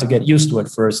sort of have to get used to it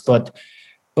first. But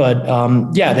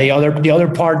the other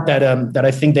part that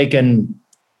I think they can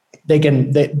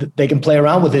play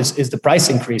around with is the price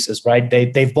increases, right?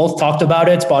 They've both talked about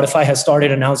it. Spotify has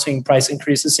started announcing price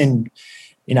increases in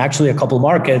actually a couple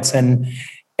markets, and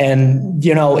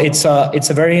it's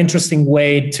a very interesting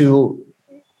way to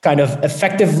kind of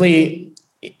effectively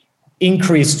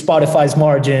increase Spotify's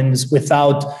margins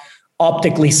without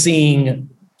optically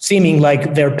seeming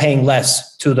like they're paying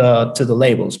less to the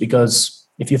labels. Because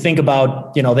if you think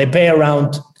about, they pay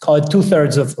around, call it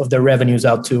 2/3 of their revenues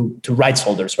out to rights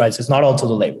holders, right? So it's not all to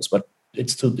the labels, but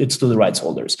it's to the rights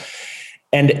holders.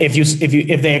 And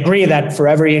if they agree that for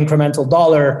every incremental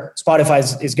dollar, Spotify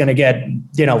is going to get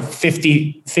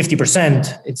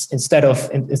 50%, it's instead of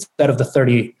the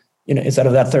 30, instead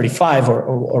of that 35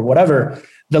 or whatever,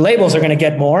 the labels are going to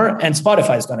get more and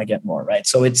Spotify is going to get more, right?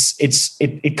 So it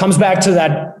comes back to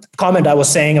that comment I was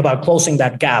saying about closing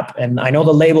that gap. And I know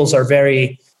the labels are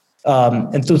very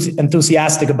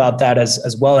enthusiastic about that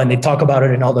as well, and they talk about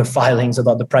it in all their filings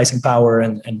about the pricing power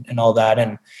and all that,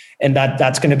 and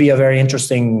that's going to be a very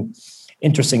interesting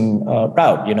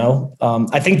route.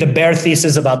 I think the bare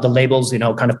thesis about the labels,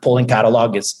 kind of pulling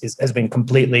catalog has been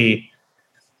completely,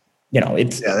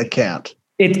 they can't.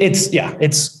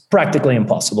 it's practically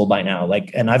impossible by now. Like,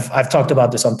 and I've talked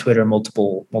about this on Twitter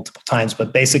multiple times,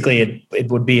 but basically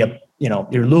it would be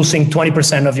you're losing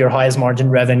 20% of your highest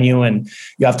margin revenue, and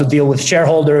you have to deal with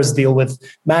shareholders, deal with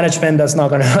management that's not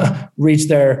going to reach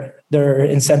their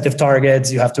incentive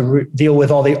targets. You have to deal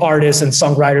with all the artists and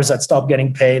songwriters that stop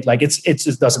getting paid. Like, it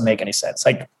just doesn't make any sense.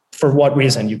 Like, for what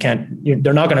reason?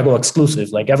 They're not going to go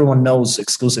exclusive. Like, everyone knows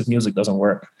exclusive music doesn't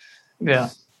work. Yeah.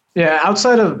 Yeah.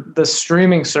 Outside of the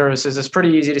streaming services, it's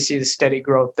pretty easy to see the steady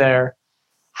growth there.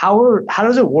 How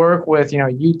does it work with,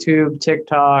 YouTube,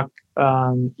 TikTok,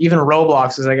 even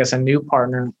Roblox is, I guess, a new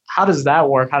partner. How does that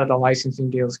work? How do the licensing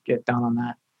deals get done on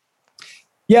that?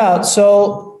 Yeah.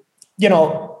 So,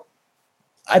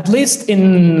 at least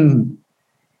in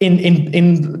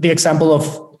the example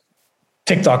of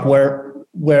TikTok, where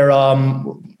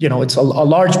it's a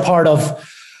large part of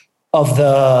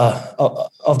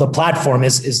the platform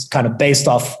is kind of based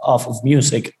off of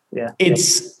music. Yeah.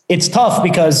 It's tough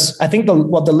because I think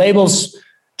what the labels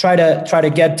try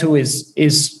to get to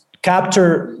is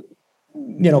capture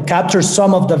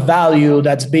some of the value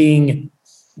that's being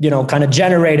kind of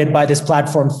generated by this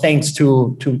platform thanks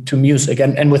to music.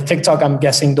 And with TikTok, I'm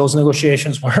guessing those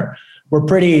negotiations were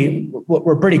pretty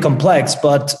complex.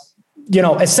 But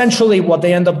essentially, what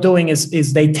they end up doing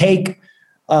is they take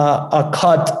a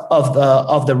cut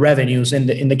of the revenues.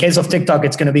 In the case of TikTok,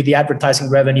 it's going to be the advertising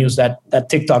revenues that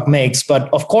TikTok makes.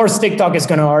 But of course, TikTok is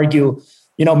going to argue,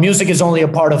 music is only a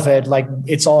part of it. Like,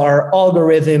 it's our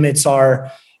algorithm, it's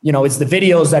our it's the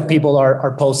videos that people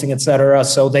are posting, etc.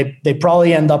 So they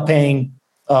probably end up paying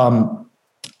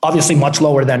obviously much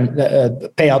lower than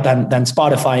payout than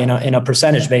Spotify in a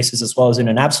percentage basis as well as in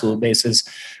an absolute basis.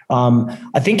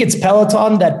 I think it's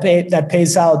Peloton that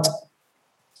pays out.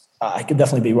 I could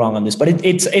definitely be wrong on this, but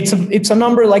it's a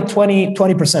number like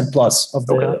 20% plus of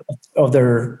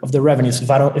the revenues,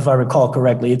 if I recall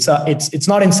correctly. It's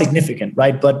not insignificant,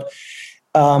 right? But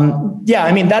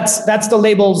I mean, that's the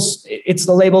labels. It's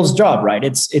the labels' job, right?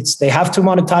 It's they have to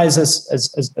monetize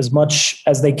as much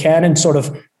as they can and sort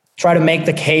of try to make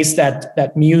the case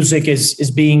that music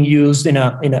is being used in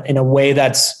a way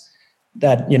that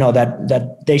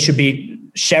they should be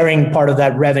sharing part of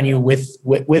that revenue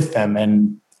with them.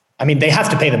 And I mean, they have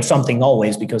to pay them something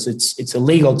always, because it's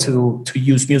illegal to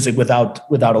use music without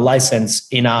a license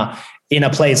in a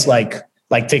place like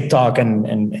TikTok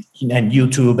and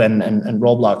YouTube and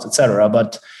Roblox, etc.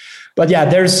 But yeah,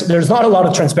 there's not a lot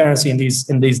of transparency in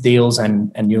these deals,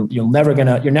 and you're never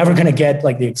gonna get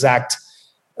like the exact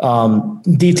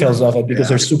details of it, because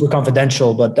they're super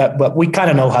confidential. But we kind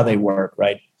of know how they work,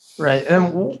 right? Right.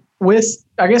 And with,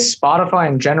 I guess, Spotify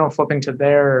in general, flipping to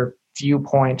their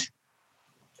viewpoint,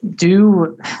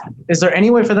 is there any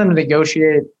way for them to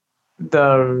negotiate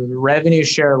the revenue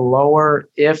share lower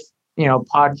if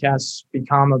podcasts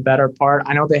become a better part?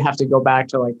 I know they have to go back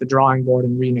to like the drawing board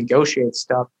and renegotiate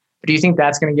stuff, but do you think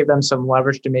that's going to give them some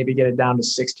leverage to maybe get it down to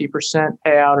 60%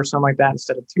 payout or something like that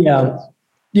instead of 2%?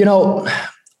 Yeah,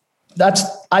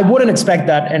 I wouldn't expect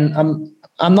that, and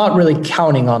I'm not really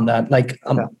counting on that. Like,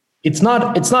 it's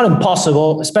not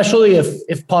impossible, especially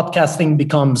if podcasting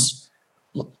becomes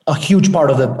a huge part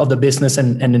of the business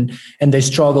and they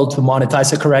struggle to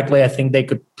monetize it correctly. I think they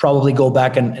could probably go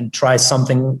back and try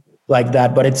something like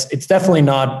that, but it's definitely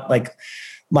not like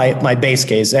my base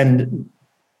case. And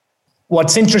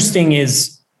what's interesting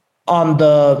is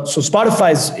so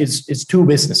Spotify is two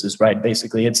businesses, right?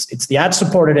 Basically, it's the ad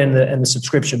supported and the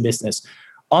subscription business.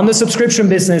 On the subscription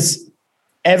business,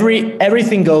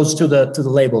 everything goes to the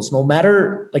labels, no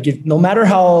matter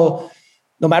how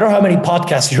many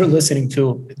podcasts you're listening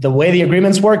to. The way the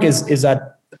agreements work is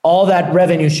that all that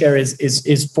revenue share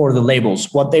is for the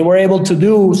labels. What they were able to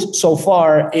do so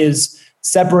far is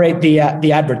separate the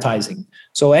advertising.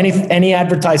 So any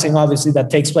advertising, obviously, that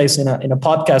takes place in a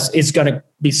podcast is going to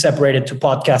be separated to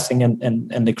podcasting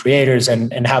and the creators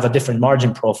and have a different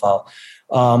margin profile.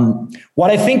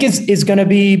 What I think is going to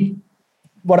be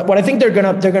what I think they're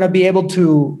going to be able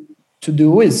to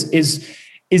do is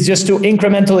just to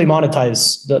incrementally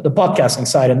monetize the podcasting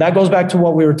side. And that goes back to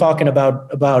what we were talking about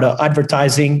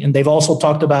advertising. And they've also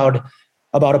talked about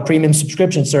a premium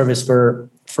subscription service for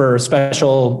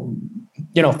special,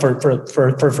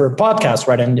 for podcasts,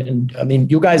 right? And I mean,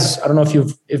 you guys, I don't know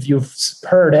if you've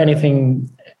heard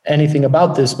anything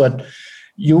about this, but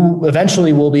you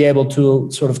eventually will be able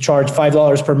to sort of charge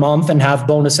 $5 per month and have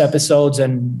bonus episodes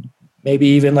and maybe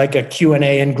even like a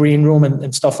Q&A and green room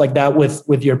and stuff like that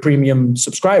with your premium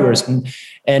subscribers.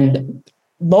 And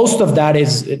most of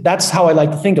that's how I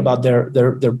like to think about their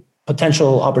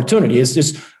potential opportunity, is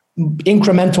just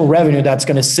incremental revenue that's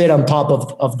going to sit on top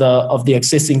of the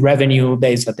existing revenue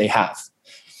base that they have.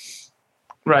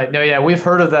 Right. No, yeah, we've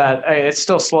heard of that. It's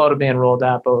still slow to being rolled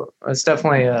out, but it's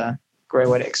definitely a great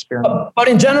way to experiment. But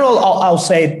in general, I'll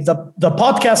say the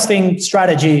podcasting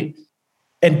strategy,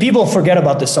 and people forget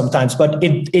about this sometimes, but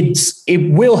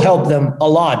it will help them a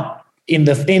lot in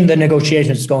the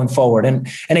negotiations going forward. And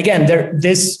again,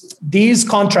 these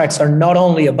contracts are not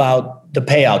only about the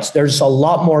payouts. There's a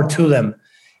lot more to them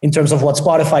in terms of what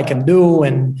Spotify can do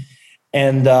and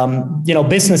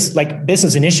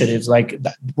business initiatives. Like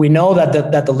we know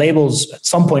that the labels at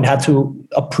some point had to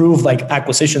approve like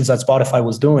acquisitions that Spotify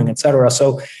was doing, et cetera.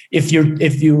 So if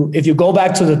you go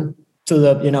back to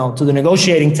the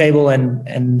negotiating table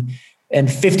and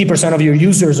 50% of your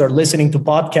users are listening to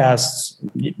podcasts,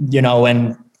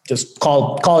 and just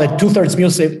call it 2/3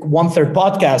 music, 1/3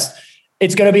 podcast,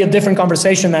 it's going to be a different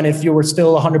conversation than if you were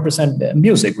still 100%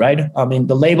 music, right? I mean,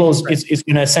 the labels is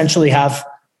going to essentially have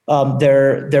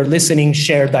their listening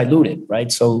share diluted,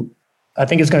 right? So I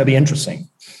think it's going to be interesting.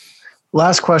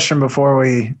 Last question before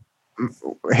we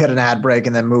hit an ad break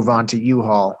and then move on to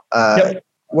U-Haul. Yep.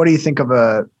 What do you think of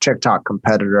a TikTok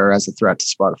competitor as a threat to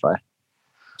Spotify?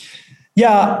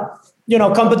 Yeah,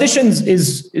 competition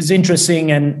is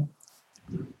interesting and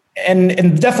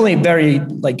definitely very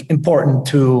like important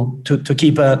to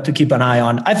keep an eye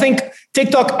on. I think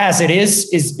TikTok as it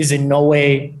is in no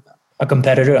way a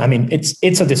competitor. I mean, it's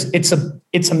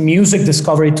a music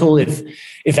discovery tool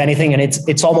if anything, and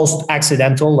it's almost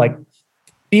accidental. Like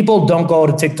people don't go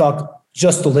to TikTok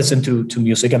just to listen to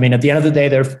music. I mean, at the end of the day,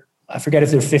 I forget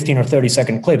if they're 15 or 30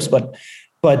 second clips, but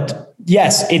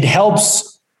yes, it helps.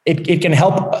 It can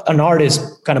help an artist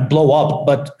kind of blow up,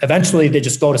 but eventually they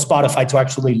just go to Spotify to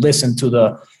actually listen to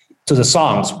the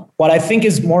songs. What I think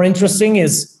is more interesting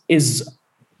is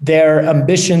their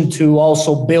ambition to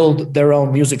also build their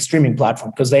own music streaming platform,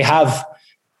 because they have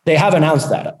announced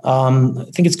that. I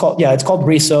think it's called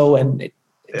Reso, and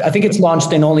I think it's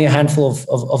launched in only a handful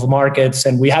of markets,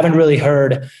 and we haven't really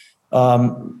heard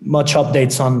much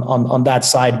updates on that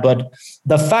side. But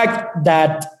the fact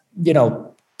that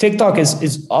TikTok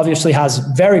is obviously has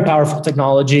very powerful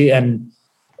technology and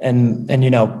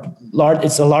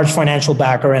it's a large financial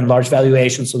backer and large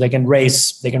valuation, so they can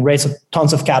raise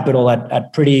tons of capital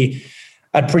at pretty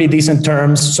decent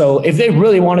terms. So if they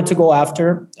really wanted to go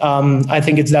after, I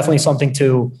think it's definitely something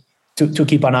to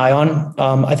keep an eye on.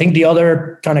 I think the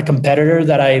other kind of competitor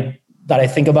that I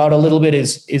think about a little bit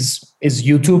is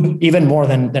YouTube, even more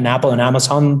than Apple and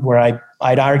Amazon, where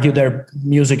I'd argue their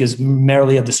music is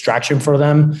merely a distraction for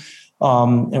them.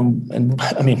 And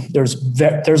I mean, there's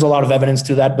a lot of evidence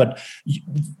to that, but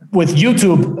with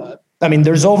YouTube, I mean,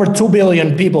 there's over 2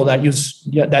 billion people that use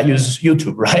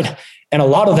YouTube, right? And a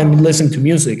lot of them listen to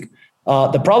music.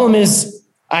 The problem is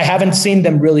I haven't seen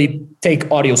them really take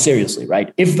audio seriously,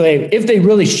 right? If they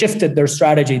really shifted their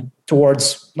strategy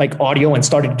towards like audio and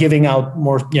started giving out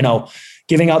more,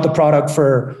 giving out the product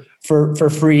for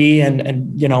free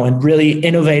and really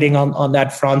innovating on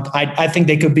that front, I think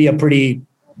they could be a pretty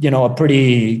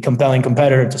compelling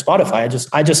competitor to Spotify.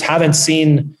 I just haven't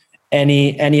seen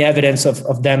any evidence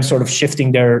of them sort of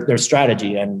shifting their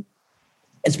strategy, and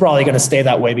it's probably going to stay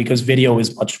that way because video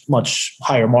is much, much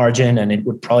higher margin and it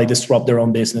would probably disrupt their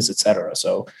own business, et cetera.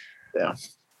 So, yeah.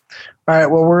 All right.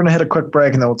 Well, we're going to hit a quick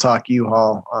break and then we'll talk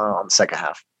U-Haul on the second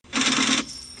half.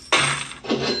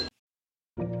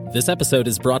 This episode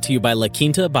is brought to you by La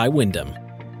Quinta by Wyndham.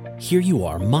 Here you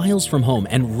are, miles from home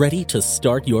and ready to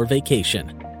start your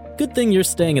vacation. Good thing you're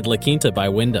staying at La Quinta by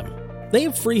Wyndham. They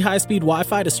have free high-speed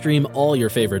Wi-Fi to stream all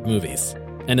your favorite movies.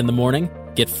 And in the morning,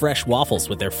 get fresh waffles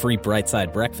with their free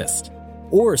Brightside breakfast.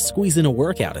 Or squeeze in a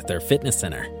workout at their fitness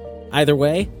center. Either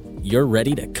way, you're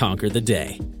ready to conquer the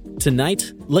day.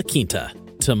 Tonight, La Quinta.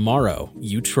 Tomorrow,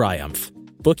 you triumph.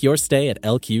 Book your stay at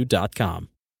lq.com.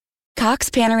 Cox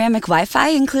Panoramic Wi-Fi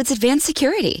includes advanced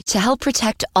security to help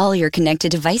protect all your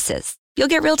connected devices. You'll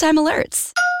get real-time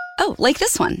alerts. Oh, like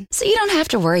this one, so you don't have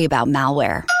to worry about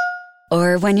malware.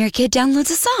 Or when your kid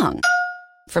downloads a song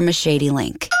from a shady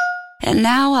link. And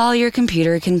now all your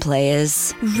computer can play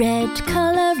is red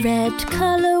color,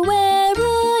 where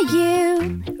are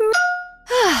you?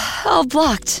 all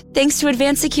blocked, thanks to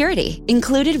advanced security,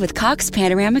 included with Cox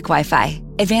Panoramic Wi-Fi.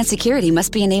 Advanced security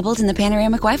must be enabled in the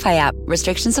Panoramic Wi-Fi app.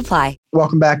 Restrictions apply.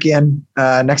 Welcome back in.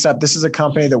 Next up, this is a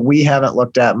company that we haven't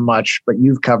looked at much, but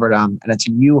you've covered them, and it's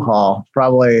U-Haul.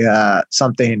 Probably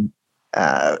something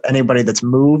anybody that's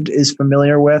moved is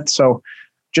familiar with. So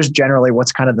just generally,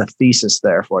 what's kind of the thesis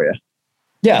there for you?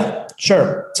 Yeah,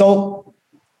 sure. So,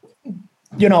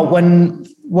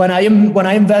 when I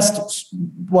invest,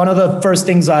 one of the first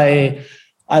things I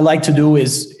I like to do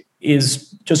is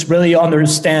just really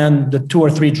understand the 2 or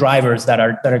 3 drivers that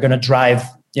are going to drive,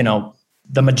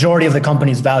 the majority of the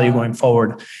company's value going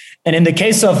forward. And in the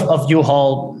case of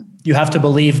U-Haul, you have to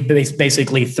believe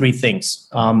basically 3 things.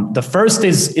 The first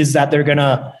is that they're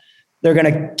gonna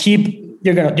keep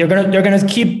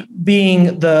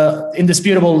being the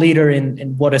indisputable leader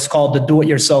in what is called the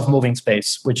do-it-yourself moving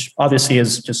space, which obviously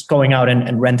is just going out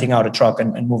and renting out a truck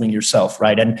and moving yourself,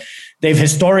 right? And they've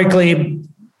historically,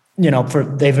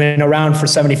 they've been around for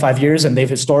 75 years, and they've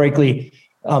historically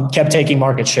kept taking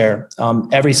market share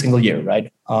every single year,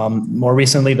 right? More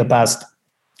recently, the past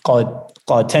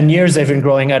call it 10 years, they've been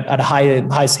growing at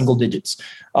high single digits.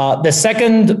 The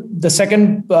second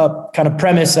kind of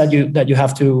premise that you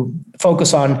have to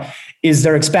focus on is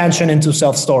their expansion into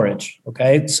self-storage.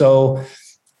 Okay, so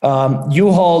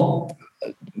U-Haul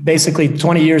basically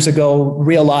 20 years ago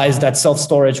realized that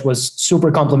self-storage was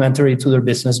super complementary to their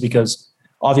business, because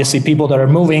obviously people that are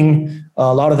moving,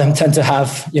 a lot of them tend to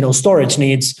have storage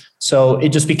needs. So it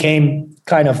just became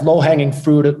kind of low-hanging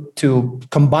fruit to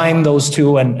combine those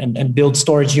two and build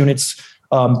storage units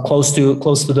close to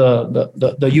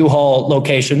the U-Haul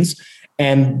locations.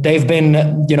 And they've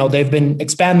been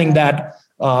expanding that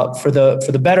for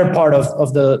the better part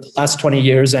of the last 20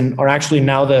 years, and are actually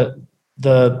now the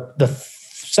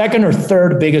second or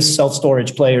third biggest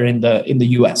self-storage player in the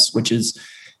US, which is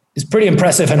pretty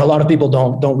impressive, and a lot of people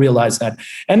don't realize that.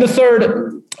 And the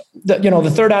third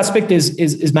aspect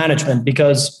is management,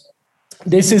 because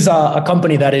this is a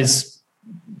company that is,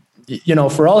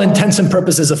 for all intents and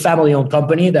purposes, a family-owned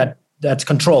company that's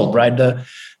controlled, right?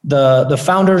 The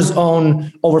founders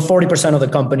own over 40% of the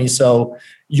company, so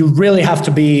you really have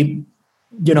to be,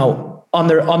 on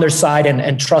their side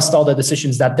and trust all the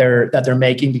decisions that they're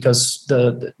making, because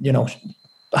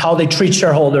how they treat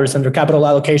shareholders and their capital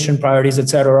allocation priorities, et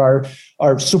cetera,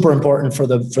 are super important for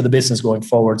the business going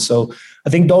forward. So I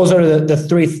think those are the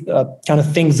 3 kind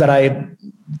of things that I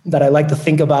like to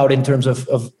think about in terms of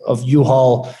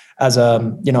U-Haul as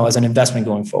an investment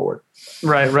going forward.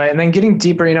 Right. And then getting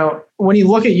deeper, when you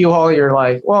look at U-Haul, you're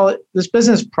like, well, this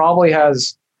business probably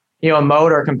has, a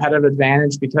moat or a competitive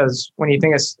advantage, because when you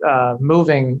think of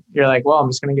moving, you're like, well, I'm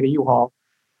just going to get a U-Haul.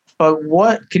 But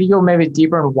could you go maybe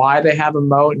deeper on why they have a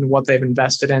moat and what they've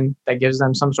invested in that gives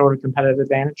them some sort of competitive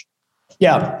advantage?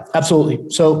 Yeah,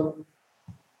 absolutely. So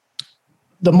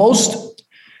the most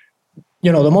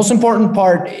important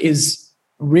part is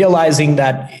realizing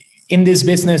that in this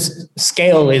business,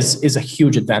 scale is a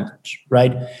huge advantage,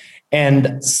 right?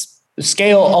 And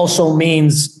scale also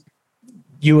means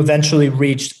you eventually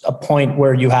reach a point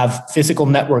where you have physical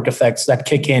network effects that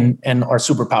kick in and are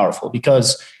super powerful,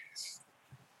 because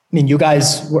you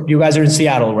guys are in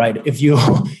Seattle, right? If you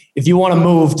want to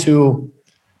move to,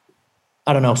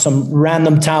 I don't know, some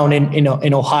random town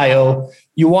in Ohio,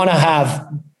 you want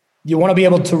to be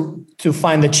able to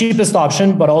find the cheapest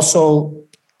option, but also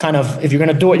kind of, if you're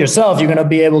going to do it yourself, you're going to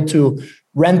be able to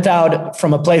rent out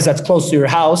from a place that's close to your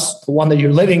house, the one that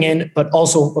you're living in, but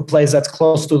also a place that's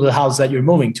close to the house that you're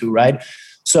moving to, right?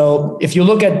 So if you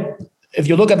look at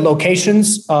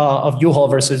locations of U-Haul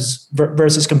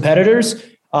versus competitors,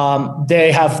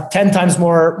 they have 10 times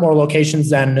more locations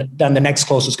than the next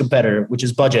closest competitor, which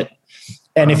is Budget.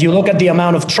 And if you look at the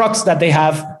amount of trucks that they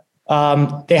have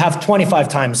 25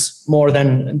 times more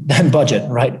than Budget,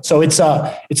 right? So it's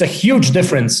a huge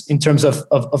difference in terms of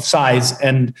size,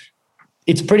 and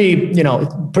it's pretty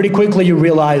quickly you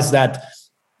realize that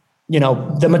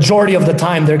the majority of the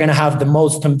time they're going to have the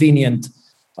most convenient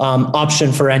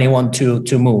option for anyone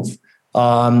to move.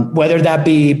 Whether that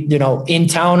be, in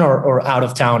town or out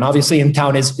of town. Obviously in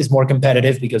town is more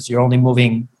competitive because you're only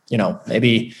moving,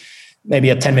 maybe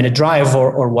a 10-minute drive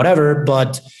or whatever,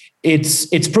 but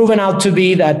it's proven out to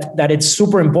be that it's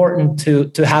super important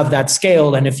to have that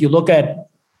scale. And if you look at,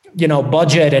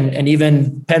 Budget and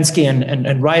even Penske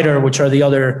and Ryder, which are the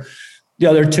other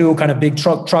 2 kind of big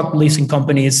truck leasing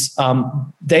companies,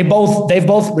 they've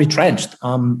both retrenched.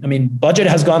 Budget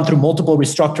has gone through multiple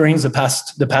restructurings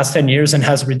the past 10 years and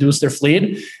has reduced their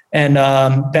fleet. And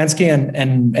Penske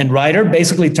and Ryder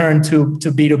basically turned to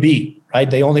B2B,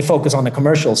 right? They only focus on the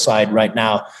commercial side right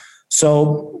now.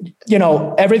 So,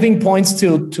 everything points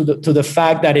to the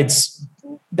fact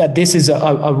that this is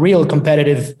a real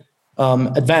competitive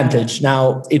advantage.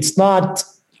 Now, it's not.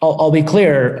 I'll be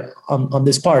clear on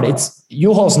this part.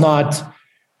 U-Haul's not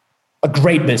a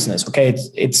great business. Okay,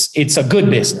 it's a good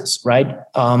business, right?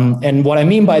 And what I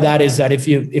mean by that is that if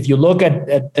you look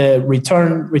at the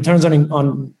returns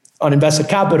on invested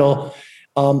capital,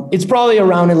 it's probably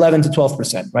around 11 to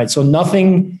 12%, right? So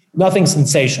nothing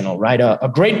sensational, right? A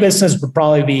great business would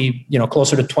probably be,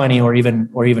 closer to 20 or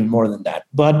even more than that.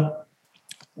 But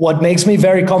what makes me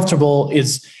very comfortable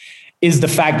is the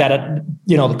fact that,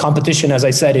 the competition, as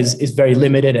I said, is very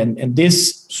limited. And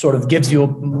this sort of gives you,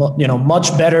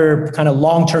 much better kind of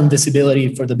long-term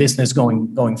visibility for the business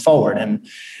going forward.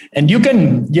 And you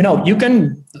can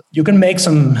make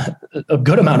a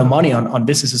good amount of money on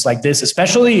businesses like this,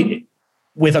 especially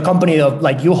with a company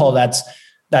like U-Haul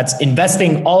that's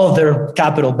investing all of their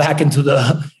capital back into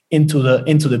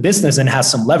the business and has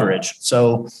some leverage.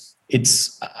 So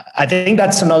I think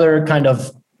that's another kind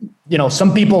of,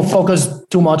 some people focus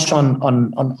too much on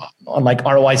like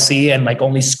ROIC and like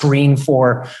only screen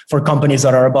for companies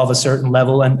that are above a certain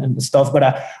level and stuff. But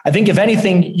I think if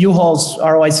anything, U-Haul's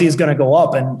ROIC is going to go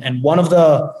up. And one of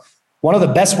the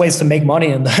best ways to make money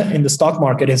in the stock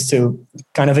market is to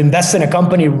kind of invest in a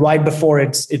company right before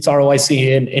its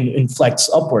ROIC inflects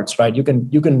upwards, right? You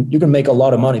can make a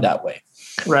lot of money that way.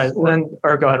 Right.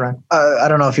 Or go ahead, Ryan. I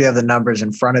don't know if you have the numbers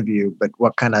in front of you, but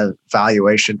what kind of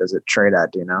valuation does it trade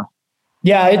at? Do you know?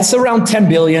 Yeah, it's around 10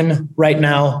 billion right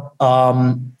now.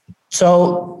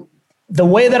 So the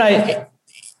way that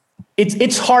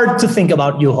it's hard to think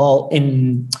about U-Haul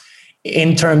in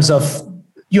terms of,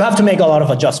 you have to make a lot of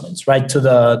adjustments, right, to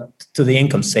the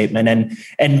income statement,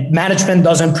 and management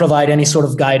doesn't provide any sort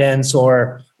of guidance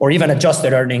or even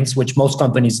adjusted earnings, which most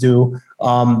companies do.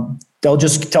 They'll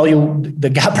just tell you the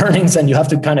GAAP earnings, and you have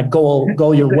to kind of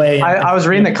go your way. I was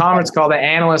reading the conference call. The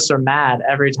analysts are mad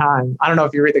every time. I don't know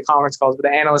if you read the conference calls, but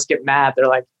the analysts get mad. They're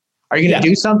like, "Are you going to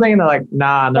do something?" And they're like,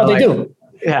 "Nah." And they do.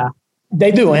 Yeah, they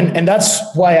do, and that's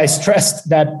why I stressed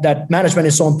that management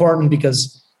is so important,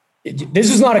 because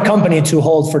this is not a company to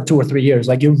hold for 2 or 3 years.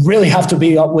 Like, you really have to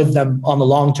be up with them on the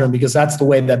long term, because that's the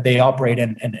way that they operate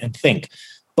and think.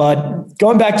 But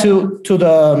going back to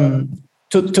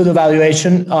the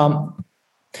valuation,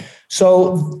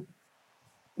 so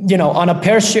on a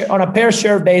per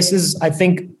share basis, I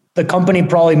think the company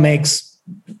probably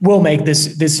will make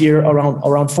this year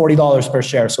around $40 per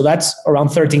share. So that's around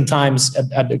 13 times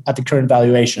at the current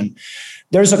valuation.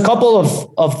 There's a couple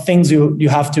of things you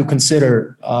have to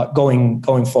consider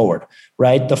going forward,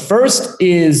 right? The first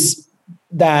is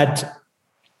that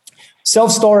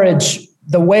self-storage,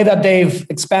 the way that they've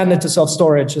expanded to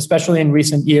self-storage, especially in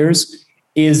recent years,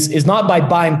 is not by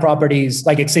buying properties,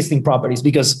 like existing properties,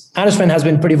 because management has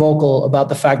been pretty vocal about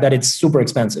the fact that it's super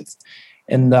expensive.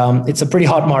 And it's a pretty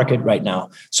hot market right now.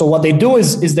 So what they do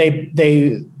is they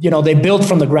build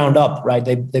from the ground up, right?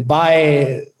 They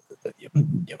buy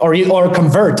or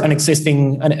convert an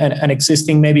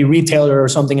existing maybe retailer or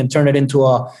something and turn it into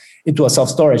a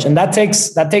self-storage. And that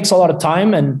takes a lot of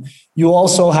time. And you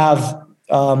also have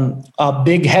a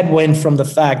big headwind from the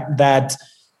fact that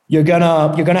you're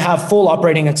gonna have full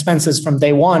operating expenses from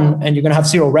day one, and you're gonna have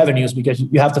zero revenues because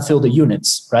you have to fill the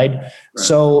units, right?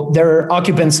 So their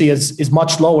occupancy is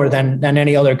much lower than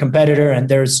any other competitor, and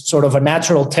there's sort of a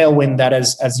natural tailwind that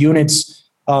as units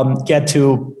get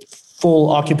to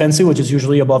full occupancy, which is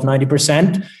usually above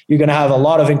 90%, you're gonna have a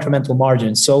lot of incremental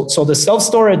margins. So the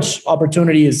self-storage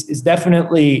opportunity is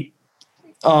definitely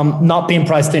not being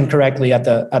priced in correctly at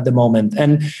the moment.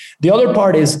 And the other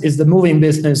part is the moving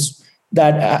business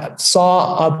that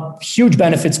saw huge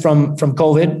benefits from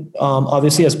COVID,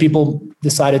 obviously, as people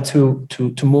decided to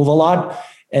move a lot,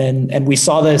 and we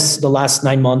saw this the last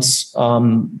 9 months,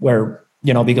 where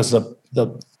because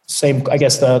the same, I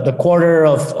guess the quarter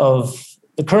of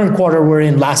the current quarter we're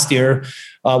in last year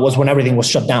was when everything was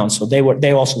shut down, so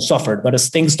they also suffered. But as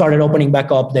things started opening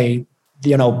back up,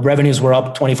 revenues were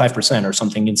up 25% or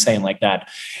something insane like that.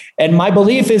 And my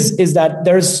belief is that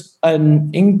there's an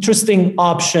interesting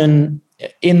option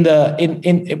in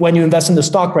when you invest in the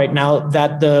stock right now,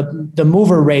 that the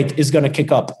mover rate is going to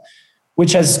kick up,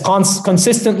 which has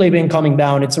consistently been coming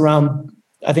down. It's around,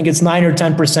 I think it's 9 or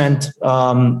 10%,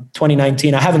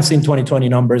 2019. I haven't seen 2020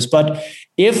 numbers, but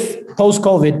if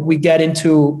post-COVID we get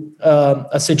into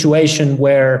a situation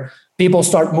where people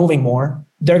start moving more,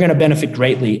 they're going to benefit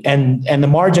greatly, and the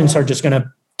margins are just going to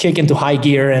kick into high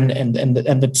gear, and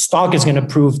the stock is going to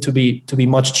prove to be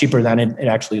much cheaper than it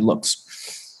actually looks.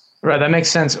 Right, that makes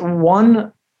sense.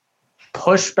 One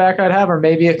pushback I'd have, or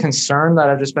maybe a concern that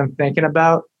I've just been thinking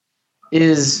about,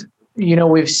 is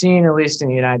we've seen, at least in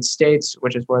the United States,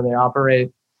 which is where they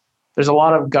operate, there's a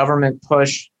lot of government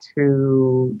push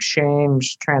to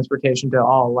change transportation to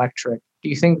all electric. Do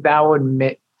you think that would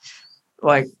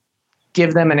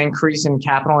give them an increase in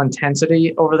capital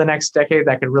intensity over the next decade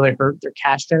that could really hurt their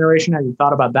cash generation? Have you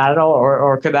thought about that at all,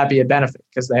 or could that be a benefit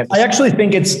because they have? I actually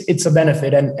think it's a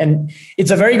benefit, and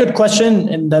it's a very good question,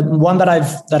 and the one that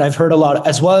I've heard a lot,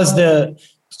 as well as the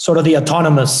sort of the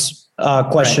autonomous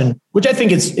question, right, which I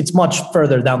think it's much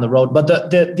further down the road. But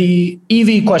the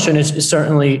EV question is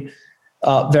certainly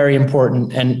very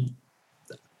important, and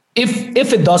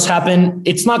if it does happen,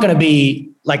 it's not going to be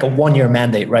like a 1-year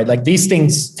mandate, right? Like these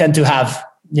things tend to have,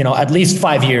 at least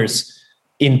 5 years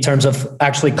in terms of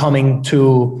actually coming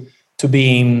to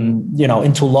being,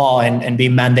 into law and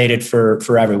being mandated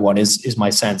for everyone is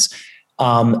my sense.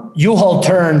 U-Haul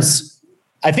turns,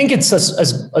 I think it's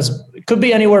it could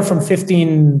be anywhere from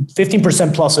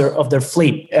 15% plus of their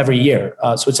fleet every year.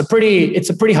 So it's a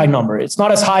pretty high number. It's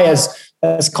not as high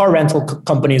as car rental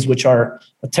companies, which are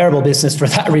a terrible business for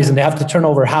that reason. They have to turn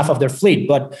over half of their fleet,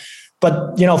 but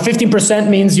 15%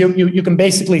 means you can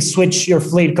basically switch your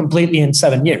fleet completely in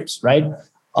 7 years, right?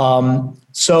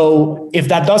 So if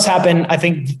that does happen, I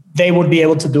think they would be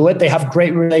able to do it. They have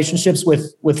great relationships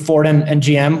with Ford and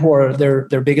GM, who are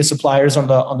their biggest suppliers on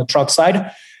the truck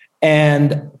side.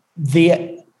 And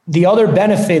the other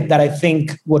benefit that I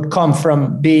think would come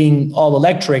from being all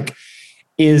electric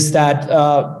is that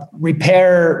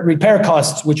repair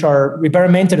costs, which are repair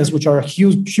and maintenance, which are a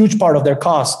huge part of their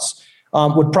costs,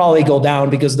 would probably go down,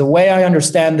 because the way I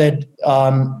understand it,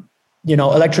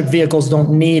 electric vehicles don't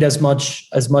need as much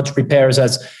repairs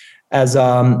as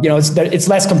it's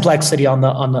less complexity on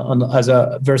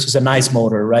the versus an ICE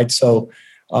motor, right? So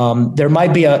there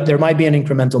might be an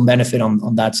incremental benefit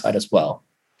on that side as well.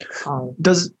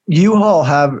 Does U-Haul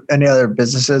have any other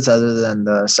businesses other than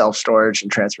the self-storage and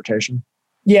transportation?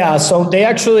 Yeah, so they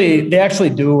actually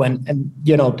do, and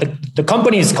the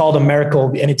company is called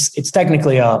Americo, and it's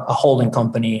technically a holding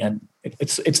company, and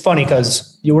it's funny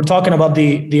because you were talking about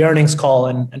the earnings call,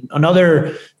 and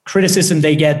another criticism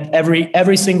they get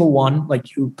every single one.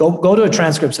 Like, you go to the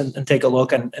transcripts and take a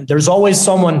look, and there's always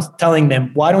someone telling them,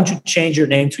 why don't you change your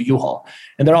name to U-Haul?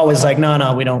 And they're always like,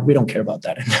 no, we don't care about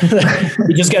that.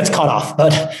 It just gets cut off.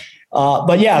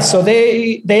 But yeah, so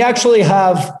they actually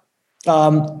have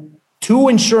 2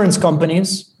 insurance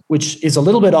companies, which is a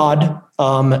little bit odd.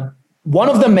 One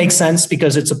of them makes sense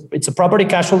because it's a property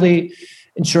casualty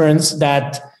insurance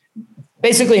that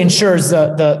basically insures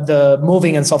the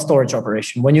moving and self-storage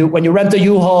operation. When you rent a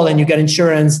U-Haul and you get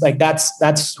insurance, like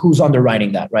that's who's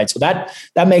underwriting that, right? So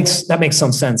that makes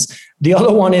some sense. The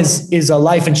other one is a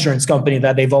life insurance company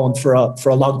that they've owned for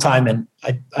a long time, and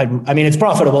I mean, it's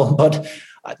profitable, but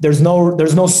there's no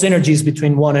synergies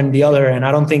between one and the other, and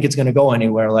I don't think it's going to go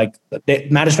anywhere. Like, the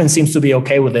management seems to be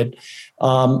okay with it.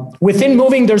 Within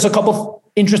moving, there's a couple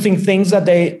interesting things that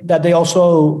they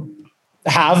also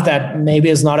have that maybe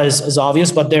is not as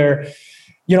obvious, but their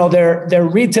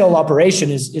retail operation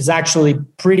is actually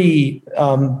pretty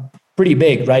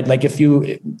big, right? Like,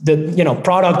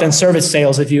 product and service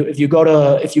sales, if you go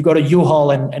to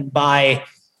U-Haul and buy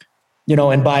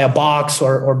a box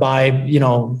or buy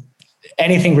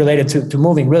anything related to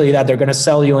moving, really, that they're going to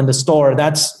sell you in the store,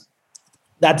 that's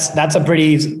a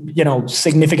pretty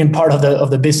significant part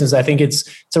of the business. I think it's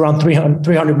around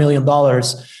 $300 million.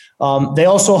 They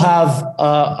also have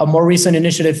a more recent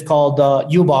initiative called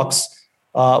U-Box,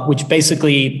 which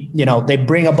basically they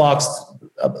bring a box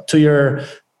to your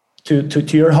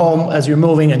home as you're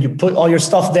moving, and you put all your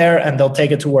stuff there, and they'll take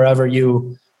it to wherever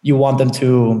you want them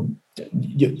to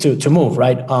move,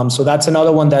 right? So that's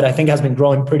another one that I think has been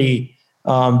growing pretty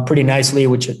nicely,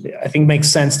 which I think makes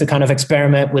sense to kind of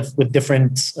experiment with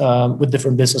different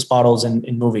business models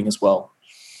in moving as well.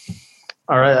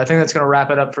 All right, I think that's going to wrap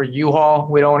it up for U-Haul.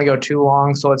 We don't want to go too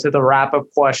long, so let's hit the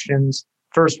wrap-up questions.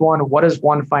 First one, what is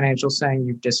one financial saying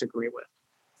you disagree with?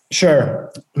 Sure.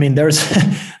 I mean, there's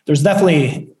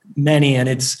definitely many, and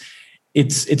it's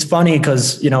funny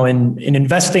because in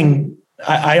investing,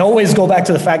 I always go back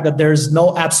to the fact that there's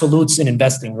no absolutes in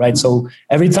investing, right? So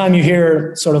every time you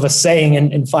hear sort of a saying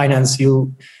in finance,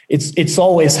 it's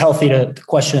always healthy to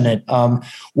question it.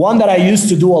 One that I used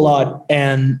to do a lot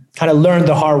and kind of learned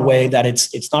the hard way that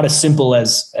it's not as simple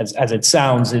as it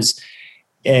sounds is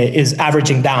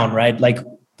averaging down, right? Like,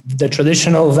 the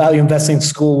traditional value investing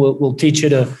school will teach you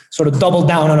to sort of double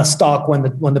down on a stock when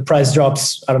the price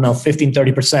drops,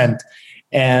 15-30%.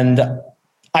 And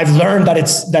I've learned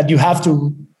that you have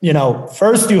to,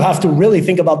 first you have to really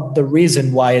think about the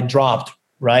reason why it dropped,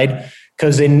 right?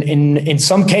 Because in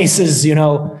some cases,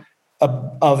 a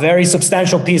very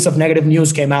substantial piece of negative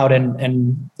news came out,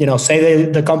 and say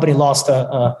the company lost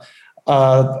a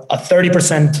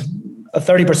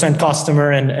 30%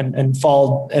 customer and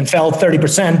fell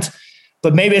 30%.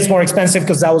 but maybe it's more expensive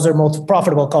because that was their most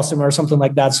profitable customer or something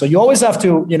like that. So you always have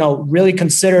to, really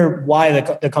consider why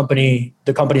the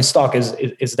company's stock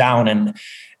is down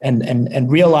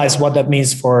and realize what that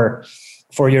means for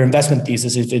your investment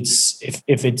thesis,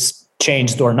 if it's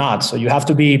changed or not. So you have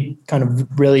to be kind of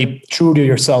really true to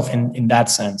yourself in that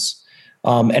sense.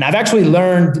 And I've actually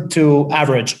learned to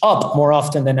average up more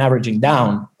often than averaging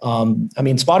down.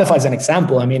 Spotify is an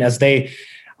example.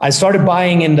 I started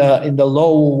buying in the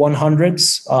low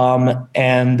 100s,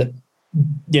 and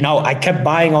I kept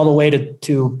buying all the way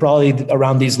to probably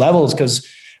around these levels, because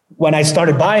when I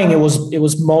started buying, it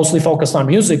was mostly focused on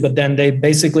music, but then they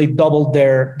basically doubled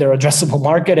their addressable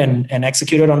market and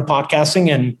executed on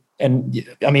podcasting,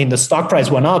 and the stock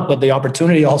price went up, but the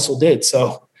opportunity also did.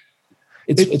 So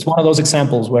it's one of those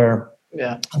examples where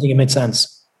I think it made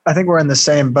sense. I think we're in the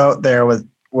same boat there with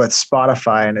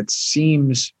Spotify, and it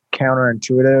seems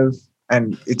counterintuitive,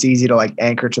 and it's easy to like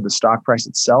anchor to the stock price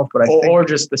itself, but I think, or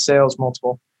just the sales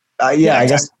multiple. I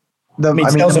guess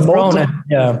sales have grown at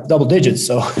double digits.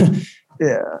 So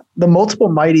the multiple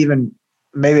might even,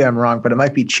 maybe I'm wrong, but it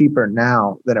might be cheaper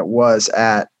now than it was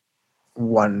at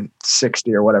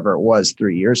 160 or whatever it was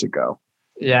 3 years ago.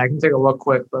 Yeah, I can take a look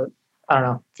quick, but I don't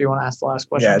know if you want to ask the last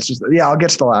question. I'll get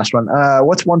to the last one.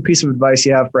 What's one piece of advice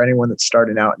you have for anyone that's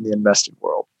starting out in the investing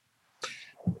world?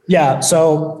 Yeah,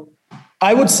 so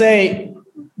I would say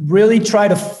really try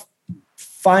to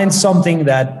find something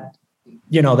that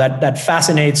that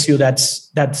fascinates you. That's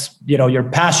your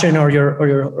passion or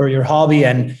your hobby,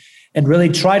 and really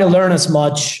try to learn as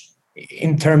much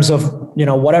in terms of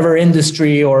whatever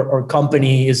industry or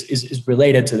company is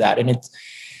related to that. And it's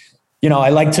I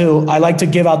like to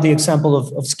give out the example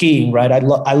of skiing, right?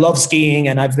 I love skiing,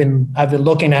 and I've been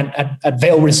looking at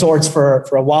Vail Resorts for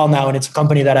a while now, and it's a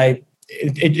company that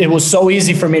it was so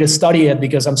easy for me to study it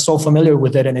because I'm so familiar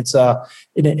with it, and it's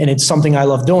something I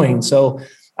love doing. So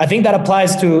I think that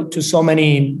applies to so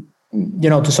many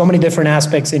different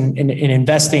aspects in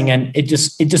investing, and it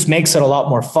just makes it a lot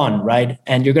more fun, right?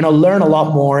 And you're going to learn a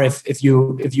lot more if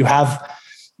you have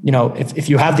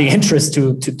the interest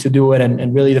to do it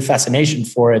and really the fascination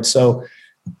for it. So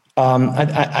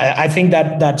I think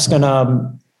that's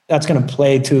gonna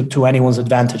play to anyone's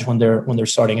advantage when they're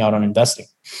starting out on investing.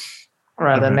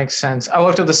 Right, that makes sense. I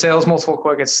looked at the sales multiple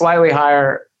quick. It's slightly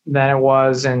higher than it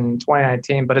was in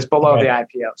 2019, but it's below the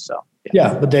IPO. So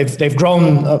yeah, but they've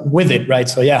grown with it, right?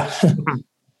 So yeah. All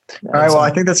right. Well,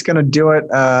 I think that's going to do it.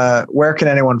 Where can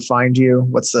anyone find you?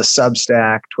 What's the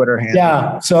Substack, Twitter handle?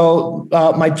 Yeah. So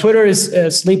my Twitter is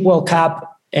sleepwellcap,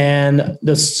 and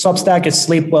the Substack is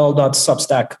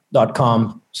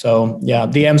sleepwell.substack.com. So yeah,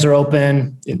 DMs are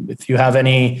open. If you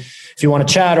want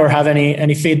to chat or have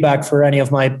any feedback for any of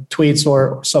my tweets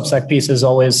or Substack pieces,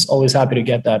 always happy to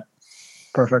get that.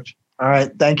 Perfect. All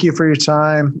right. Thank you for your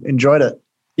time. Enjoyed it.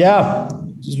 Yeah,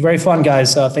 it was very fun,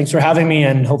 guys. Thanks for having me,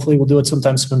 and hopefully we'll do it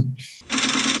sometime soon.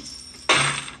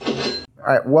 All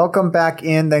right, welcome back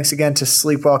in. Thanks again to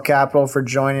Sleepwell Capital for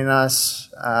joining us.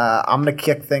 I'm going to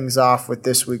kick things off with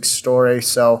this week's story.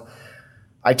 So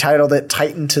I titled it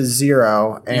Titan to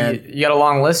Zero. And you got a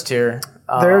long list here.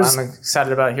 I'm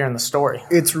excited about hearing the story.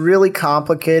 It's really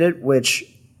complicated, which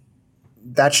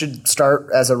that should start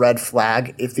as a red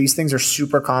flag. If these things are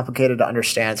super complicated to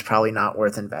understand, it's probably not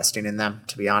worth investing in them,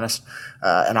 to be honest.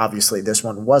 And obviously this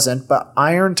one wasn't. But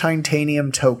Iron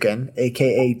Titanium Token,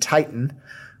 aka Titan,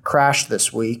 crashed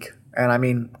this week. And I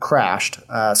mean crashed.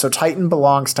 So Titan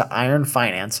belongs to Iron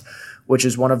Finance, which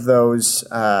is one of those,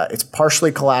 it's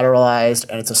partially collateralized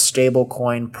and it's a stable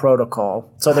coin protocol.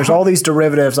 So there's all these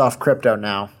derivatives off crypto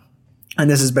now. And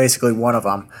this is basically one of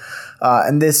them.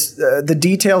 And the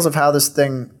details of how this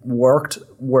thing worked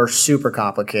were super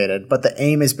complicated, but the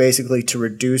aim is basically to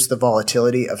reduce the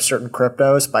volatility of certain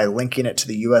cryptos by linking it to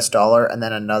the US dollar and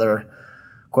then another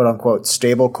quote unquote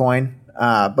stable coin.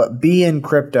 But Be In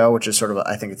Crypto, which is sort of,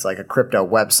 I think it's like a crypto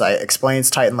website, explains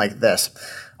Titan like this.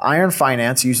 Iron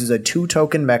Finance uses a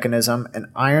 2-token mechanism,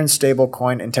 an Iron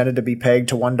stablecoin intended to be pegged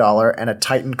to $1, and a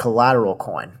Titan collateral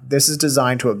coin. This is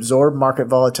designed to absorb market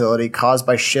volatility caused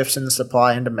by shifts in the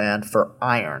supply and demand for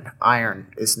iron. Iron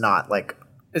is not like...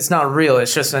 It's not real.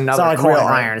 It's just another coin. It's not like real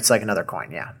right? iron. It's like another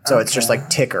coin, yeah. So It's just like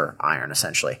ticker iron,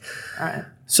 essentially. All right.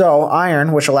 So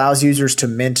Iron, which allows users to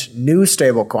mint new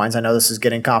stablecoins, I know this is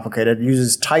getting complicated,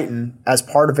 uses Titan as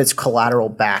part of its collateral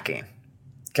backing.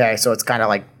 Okay, so it's kind of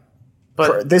like...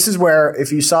 But this is where,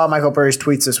 if you saw Michael Burry's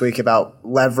tweets this week about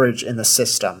leverage in the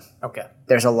system, okay,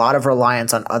 there's a lot of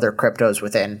reliance on other cryptos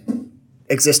within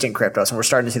existing cryptos, and we're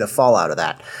starting to see the fallout of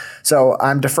that. So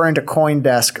I'm deferring to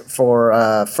CoinDesk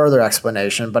for further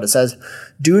explanation, but it says,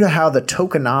 due to how the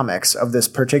tokenomics of this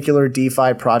particular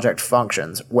DeFi project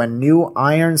functions, when new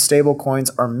Iron stablecoins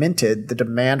are minted, the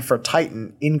demand for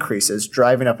Titan increases,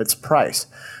 driving up its price.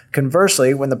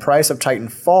 Conversely, when the price of Titan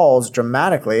falls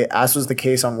dramatically, as was the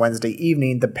case on Wednesday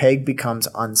evening, the peg becomes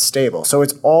unstable. So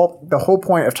the whole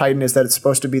point of Titan is that it's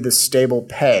supposed to be this stable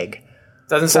peg.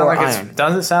 Doesn't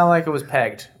sound like it was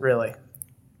pegged, really.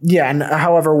 Yeah, and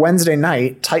however, Wednesday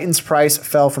night, Titan's price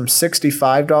fell from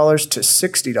 $65 to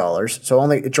 $60,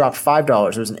 so it dropped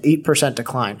 $5. It was an 8%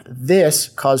 decline. This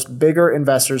caused bigger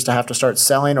investors to have to start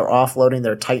selling or offloading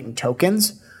their Titan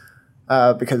tokens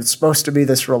because it's supposed to be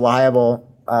this reliable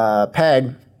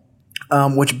peg,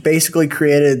 which basically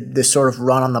created this sort of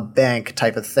run on the bank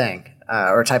type of thing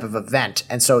or type of event.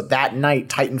 And so that night,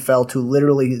 Titan fell to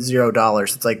literally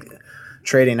 $0. It's like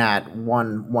trading at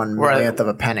one millionth of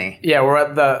a penny. Yeah, we're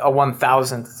at a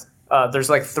 1,000th. There's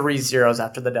like 3 zeros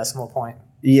after the decimal point.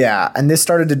 Yeah, and this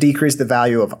started to decrease the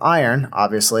value of Iron,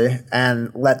 obviously,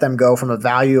 and let them go from a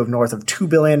value of north of $2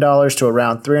 billion to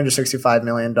around $365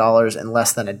 million in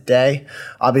less than a day.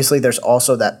 Obviously, there's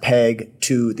also that peg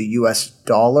to the US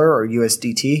dollar or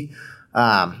USDT.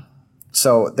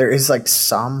 So there is like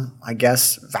some, I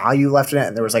guess, value left in it,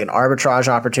 and there was like an arbitrage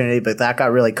opportunity, but that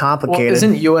got really complicated. Well,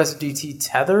 isn't USDT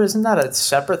Tether, isn't that a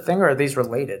separate thing, or are these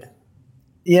related?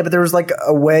 Yeah, but there was like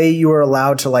a way you were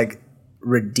allowed to like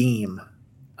redeem.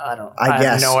 I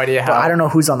guess. have no idea how. But I don't know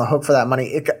who's on the hook for that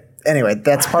money. Anyway,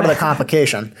 that's part of the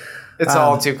complication. It's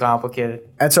all too complicated.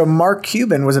 And so Mark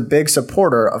Cuban was a big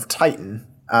supporter of Titan,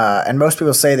 and most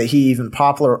people say that he even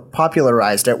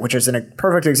popularized it, which is a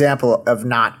perfect example of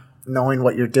not knowing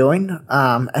what you're doing.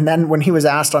 And then when he was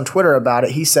asked on Twitter about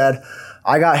it, he said,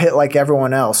 I got hit like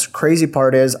everyone else. Crazy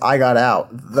part is I got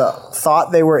out.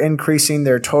 Thought they were increasing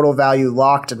their total value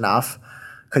locked enough,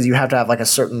 because you have to have like a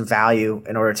certain value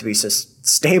in order to be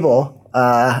stable,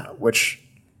 which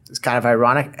is kind of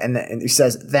ironic. And he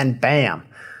says, then bam.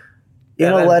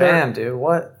 Bam, dude.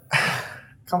 What?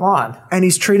 Come on. And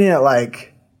he's treating it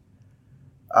like,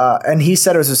 and he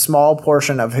said it was a small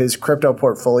portion of his crypto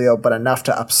portfolio, but enough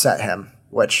to upset him,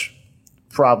 which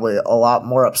probably a lot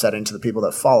more upsetting to the people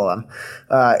that follow him.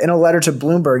 In a letter to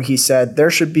Bloomberg, he said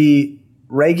there should be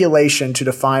regulation to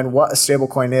define what a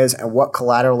stablecoin is and what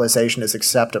collateralization is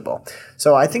acceptable.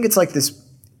 So I think it's like this,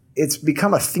 it's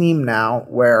become a theme now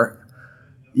where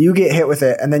you get hit with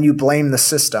it and then you blame the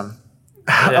system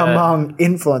among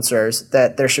influencers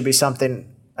that there should be something,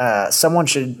 someone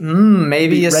should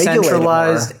maybe a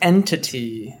centralized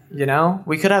entity,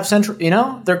 we could have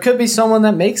there could be someone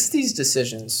that makes these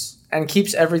decisions and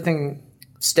keeps everything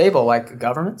stable like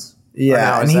governments.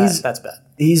 Yeah, and that's bad.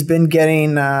 He's been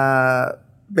getting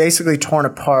basically torn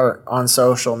apart on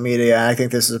social media. And I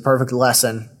think this is a perfect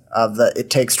lesson of it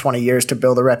takes 20 years to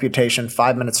build a reputation,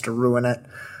 5 minutes to ruin it.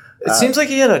 It seems like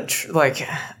he had I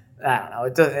don't know.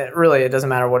 It doesn't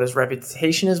matter what his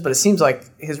reputation is, but it seems like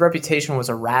his reputation was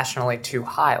irrationally too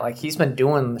high. Like he's been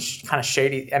doing kind of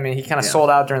shady. I mean, he kind of sold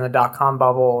out during the .com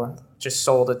bubble and just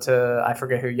sold it to, I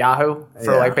forget who, Yahoo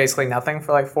for like basically nothing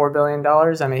for like $4 billion.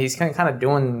 I mean, he's kind of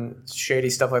doing shady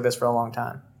stuff like this for a long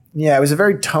time. Yeah, it was a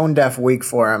very tone-deaf week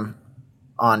for him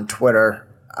on Twitter.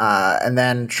 And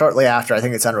then shortly after, I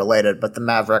think it's unrelated, but the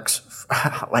Mavericks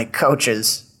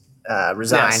coaches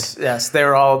resigned. Yes,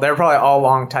 they're probably all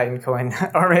long Titan coin,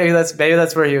 or maybe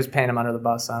that's where he was paying them under the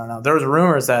bus. I don't know. There was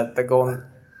rumors that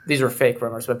these were fake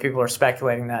rumors, but people are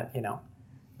speculating that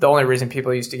the only reason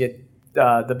people used to get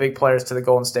the big players to the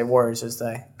Golden State Warriors is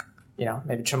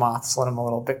maybe Chamath slid them a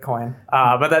little Bitcoin,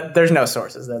 but there's no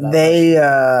sources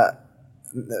there.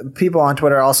 People on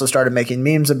Twitter also started making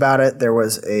memes about it. There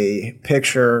was a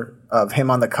picture of him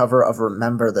on the cover of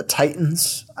Remember the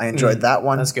Titans. I enjoyed that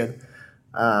one. That's good.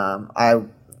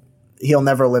 He'll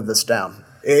never live this down.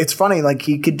 It's funny,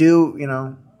 he could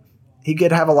do, he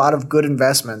could have a lot of good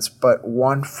investments, but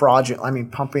one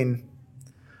pumping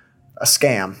a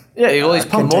scam. Yeah, he's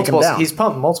pumped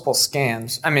multiple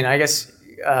scams. I mean, I guess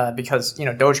because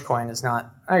Dogecoin is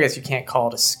not. I guess you can't call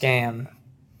it a scam.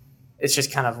 It's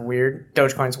just kind of weird.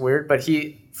 Dogecoin's weird, but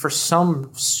he, for some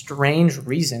strange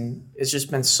reason, has just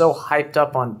been so hyped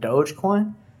up on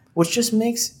Dogecoin, which just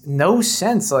makes no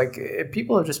sense.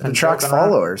 People have just been attract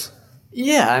followers.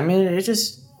 Yeah, I mean,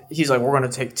 he's like, we're going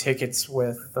to take tickets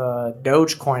with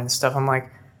Dogecoin and stuff. I'm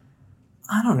like,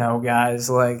 I don't know, guys.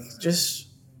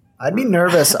 I'd be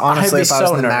nervous, honestly, if I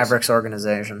was in the Mavericks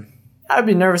organization. I'd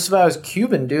be nervous if I was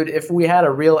Cuban, dude. If we had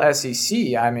a real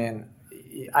SEC, I mean,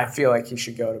 I feel like he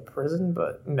should go to prison,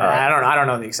 but I don't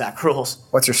know the exact rules.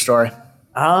 What's your story?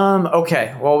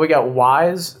 Okay. Well, we got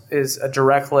Wise is a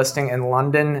direct listing in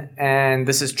London, and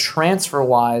this is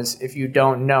TransferWise if you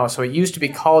don't know. So it used to be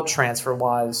called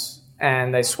TransferWise,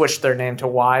 and they switched their name to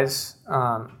Wise,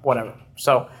 whatever.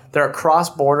 So they're a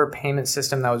cross-border payment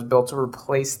system that was built to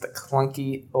replace the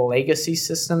clunky legacy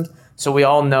systems. So we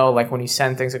all know, like, when you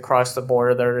send things across the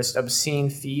border, there are just obscene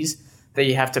fees that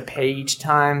you have to pay each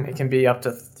time. It can be up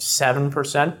to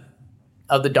 7%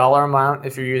 of the dollar amount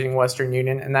if you're using Western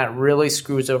Union, and that really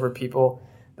screws over people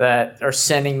that are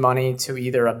sending money to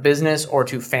either a business or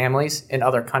to families in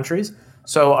other countries.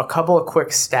 So a couple of quick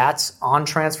stats on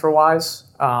TransferWise.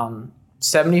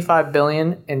 75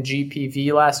 billion in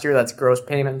GPV last year. That's gross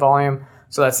payment volume.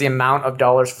 So that's the amount of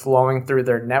dollars flowing through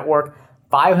their network.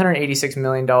 $586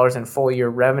 million in full year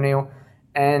revenue.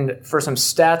 And for some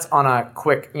stats on a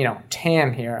quick,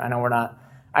 TAM here.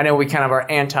 I know we kind of are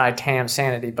anti-TAM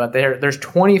sanity, but there's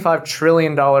 $25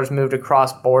 trillion moved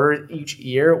across borders each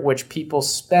year, which people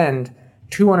spend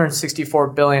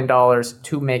 $264 billion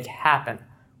to make happen,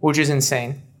 which is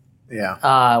insane.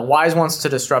 Yeah. Wise wants to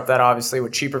disrupt that, obviously,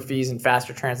 with cheaper fees and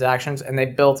faster transactions, and they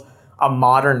built a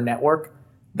modern network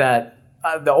that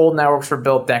the old networks were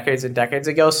built decades and decades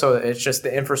ago, so it's just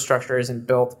the infrastructure isn't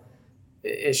built.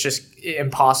 It's just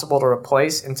impossible to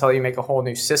replace until you make a whole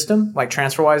new system like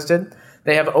TransferWise did.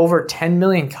 They have over 10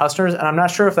 million customers, and I'm not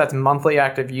sure if that's monthly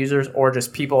active users or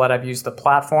just people that have used the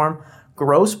platform.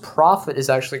 Gross profit is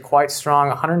actually quite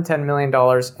strong, $110 million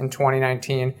in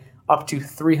 2019, up to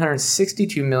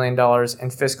 $362 million in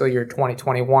fiscal year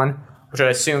 2021, which I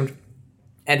assumed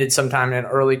ended sometime in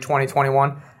early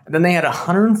 2021. And then they had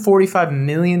 $145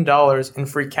 million in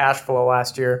free cash flow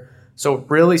last year, so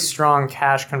really strong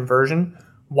cash conversion.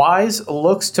 Wise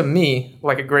looks to me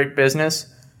like a great business.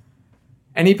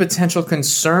 Any potential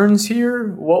concerns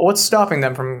here? What's stopping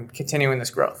them from continuing this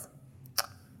growth?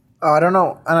 Oh, I don't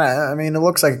know. I mean, it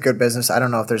looks like a good business. I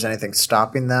don't know if there's anything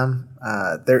stopping them.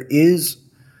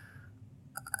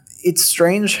 It's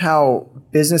strange how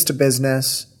business to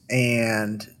business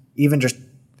and even just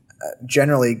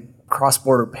generally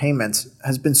cross-border payments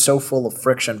has been so full of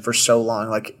friction for so long.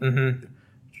 Like,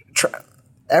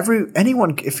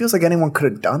 it feels like anyone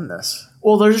could have done this.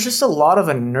 Well, there's just a lot of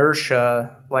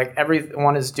inertia. Like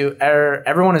everyone is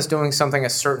doing something a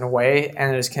certain way,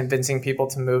 and is convincing people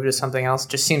to move to something else.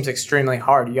 Just seems extremely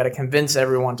hard. You got to convince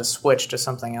everyone to switch to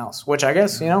something else. Which I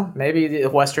guess maybe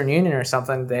the Western Union or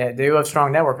something. They do have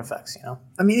strong network effects.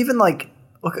 I mean, even like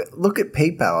look at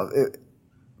PayPal.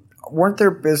 Weren't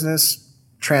their business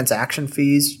transaction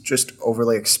fees just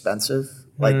overly expensive?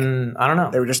 Like I don't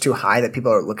know. They were just too high that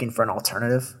people are looking for an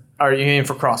alternative. Are you mean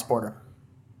for cross-border?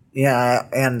 Yeah,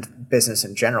 and business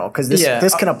in general, because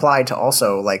this can apply to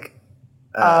also like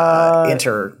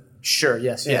inter. Sure.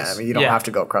 Yes. Yeah. I mean, you don't have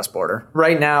to go cross border.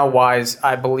 Right now, Wise,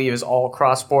 I believe, is all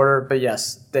cross border, but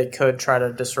yes, they could try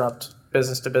to disrupt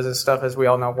business to business stuff. As we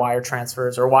all know, wire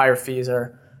transfers or wire fees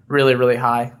are really, really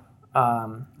high.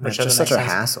 Which is just such a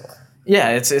hassle.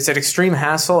 Yeah, it's an extreme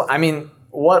hassle. I mean,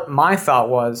 what my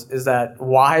thought is that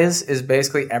Wise is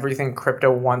basically everything crypto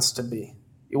wants to be.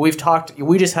 We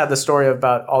just had the story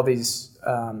about all these,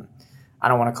 I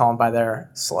don't want to call them by their,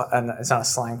 it's not a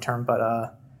slang term, but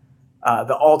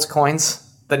the altcoins,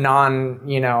 the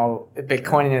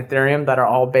Bitcoin and Ethereum that are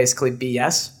all basically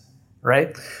BS,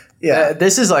 right? Yeah.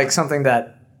 This is like something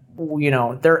that,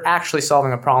 they're actually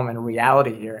solving a problem in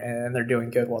reality here, and they're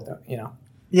doing good while doing,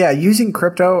 Yeah, using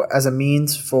crypto as a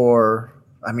means for,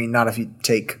 not if you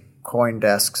take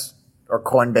CoinDesk's or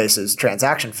Coinbase's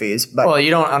transaction fees, but well,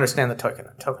 you don't understand the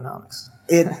tokenomics.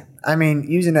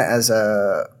 Using it as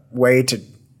a way to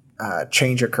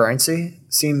change your currency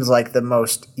seems like the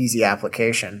most easy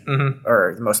application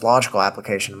or the most logical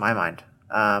application in my mind.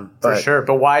 For sure,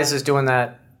 but Wise is doing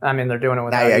that. They're doing it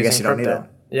without using I guess you crypto. don't need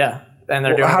it. Yeah, and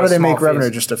they're doing. How it do with they small make revenue?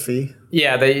 fees. Just a fee?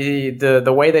 Yeah,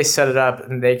 the way they set it up,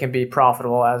 and they can be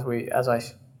profitable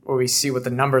where we see with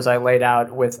the numbers I laid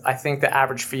out. With I think the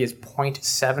average fee is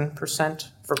 0.7%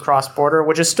 for cross border,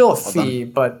 which is still a fee,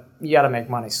 but you got to make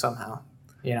money somehow.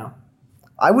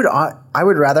 I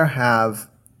would rather have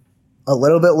a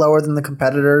little bit lower than the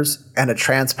competitors and a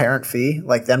transparent fee,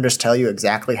 like them just tell you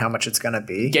exactly how much it's going to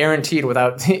be. Guaranteed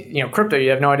without, crypto, you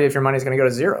have no idea if your money's going to go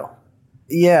to zero.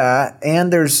 Yeah,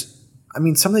 and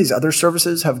some of these other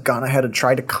services have gone ahead and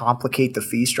tried to complicate the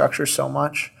fee structure so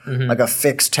much, like a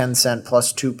fixed 10 cent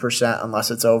plus 2%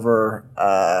 unless it's over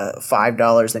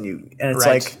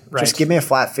 $5. Just give me a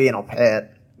flat fee and I'll pay it.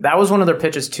 That was one of their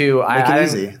pitches too. Make it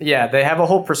easy. Yeah, they have a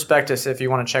whole prospectus if you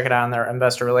want to check it out on their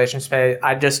investor relations page.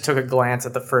 I just took a glance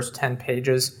at the first 10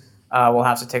 pages. We'll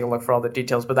have to take a look for all the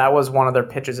details, but that was one of their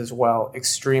pitches as well.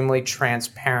 Extremely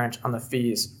transparent on the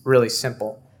fees, really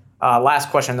simple. Last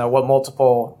question though, what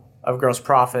multiple of gross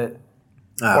profit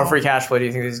or free cash flow do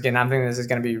you think this is getting? I'm thinking this is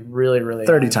going to be really, really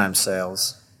 30 high. times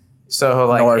sales. So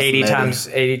like North, 80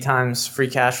 maybe. times free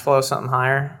cash flow, something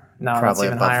higher? No, Probably that's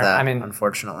even above higher. that, I mean,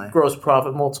 unfortunately. gross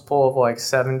profit multiple of like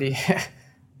 70.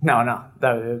 No,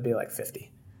 that would be like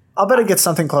 50. I'll bet it gets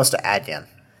something close to Adyen.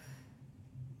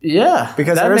 Yeah,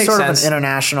 Because that there is makes sort sense. of an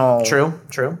international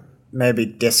True. maybe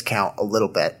discount a little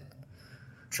bit.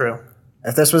 True.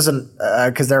 If this was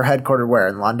because they're headquartered where?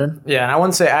 In London? Yeah, and I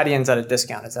wouldn't say Adyen's at a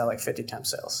discount. It's at like 50 times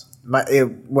sales.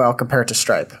 Well, compared to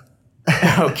Stripe.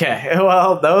 Okay.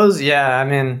 Well, those, yeah, I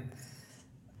mean,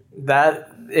 that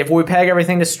if we peg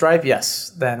everything to Stripe,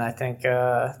 yes, then I think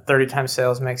 30 times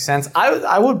sales makes sense.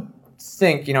 I would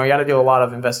think, you got to do a lot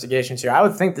of investigations here. I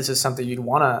would think this is something you'd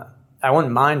want to, I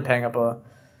wouldn't mind paying up a,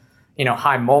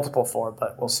 high multiple for,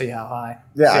 but we'll see how high.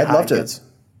 Yeah, see I'd how love it to. gets.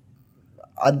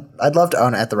 I'd love to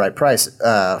own it at the right price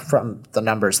from the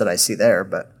numbers that I see there,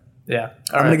 but Yeah.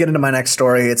 I'm going to get into my next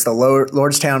story. It's the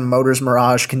Lordstown Motors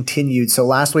Mirage continued. So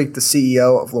last week, the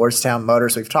CEO of Lordstown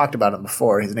Motors, we've talked about him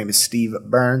before, his name is Steve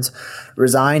Burns,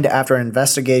 resigned after an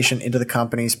investigation into the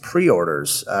company's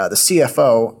pre-orders. The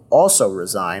CFO also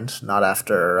resigned, not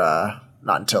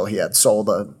until he had sold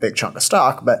a big chunk of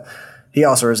stock, but he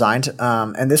also resigned.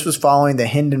 And this was following the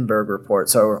Hindenburg report.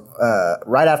 So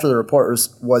right after the report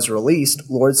was released,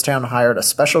 Lordstown hired a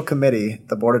special committee,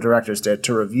 the board of directors did,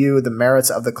 to review the merits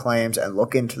of the claims and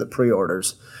look into the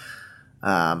pre-orders.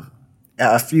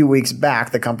 A few weeks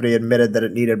back, the company admitted that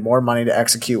it needed more money to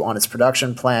execute on its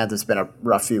production plans. It's been a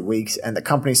rough few weeks, and the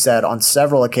company said on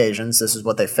several occasions, this is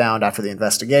what they found after the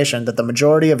investigation, that the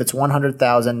majority of its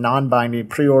 100,000 non-binding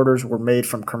pre-orders were made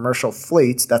from commercial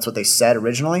fleets. That's what they said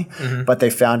originally, but they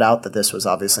found out that this was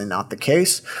obviously not the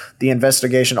case. The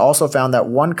investigation also found that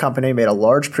one company made a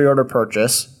large pre-order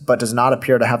purchase, but does not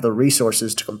appear to have the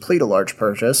resources to complete a large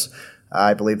purchase.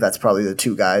 I believe that's probably the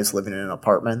two guys living in an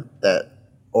apartment that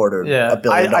ordered $1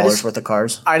 billion worth of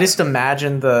cars. I just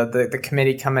imagine the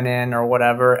committee coming in or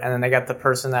whatever, and then they got the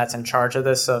person that's in charge of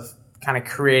this, of kind of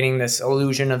creating this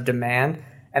illusion of demand,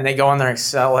 and they go on their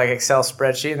Excel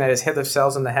spreadsheet, and they just hit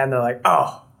themselves in the head, and they're like,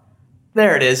 oh,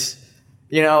 there it is.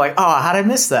 Like, oh, how did I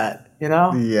miss that?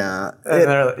 Yeah.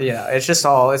 It's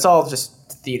all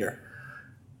just theater.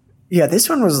 Yeah, this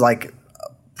one was like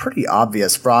pretty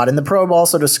obvious fraud. And the probe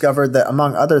also discovered that,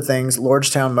 among other things,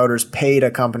 Lordstown Motors paid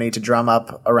a company to drum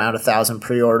up around 1,000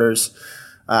 pre-orders.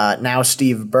 Now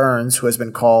Steve Burns, who has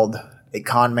been called a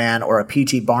con man or a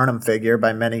P.T. Barnum figure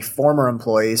by many former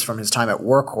employees from his time at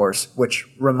Workhorse, which,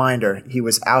 reminder, he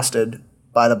was ousted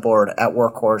by the board at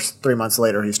Workhorse. 3 months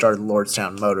later, he started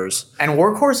Lordstown Motors. And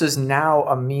Workhorse is now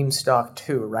a meme stock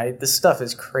too, right? This stuff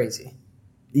is crazy.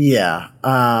 Yeah.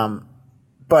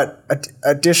 But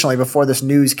additionally, before this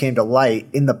news came to light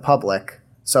in the public,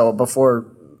 so before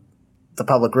the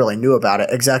public really knew about it,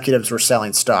 executives were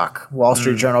selling stock. Wall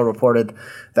Street Journal reported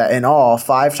that in all,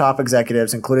 5 top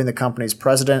executives, including the company's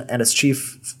president and its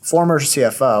former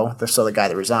CFO, so the guy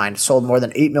that resigned, sold more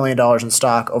than $8 million in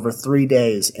stock over 3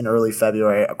 days in early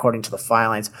February, according to the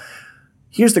filings.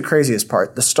 Here's the craziest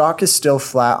part. The stock is still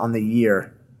flat on the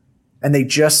year, and they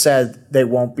just said they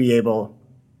won't be able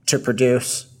to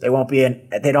produce. They don't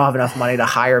have enough money to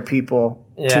hire people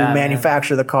to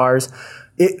manufacture the cars.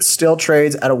 It still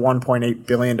trades at a $1.8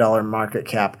 billion market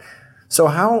cap.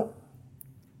 So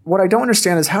what I don't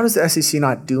understand is, how does the SEC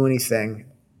not do anything?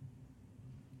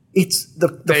 It's the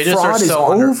fraud is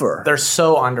over. They're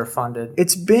so underfunded.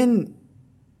 It's been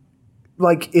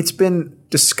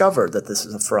discovered that this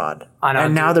is a fraud. I know,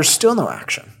 and now there's still no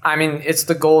action. I mean, it's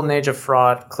the golden age of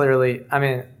fraud, clearly. I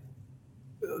mean,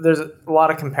 there's a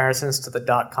lot of comparisons to the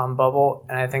dot-com bubble,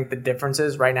 and I think the difference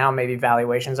is right now maybe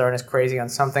valuations aren't as crazy on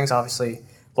some things. Obviously,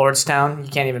 Lordstown, you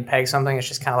can't even peg something. It's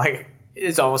just kind of like,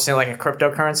 it's almost like a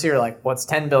cryptocurrency, or like what's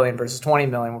 10 billion versus 20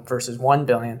 million versus 1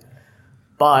 billion.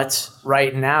 But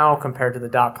right now, compared to the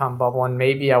dot-com bubble, and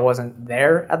maybe I wasn't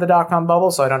there at the dot-com bubble,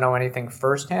 so I don't know anything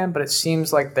firsthand, but it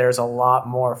seems like there's a lot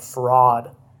more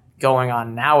fraud going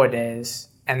on nowadays.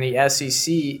 And the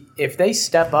SEC, if they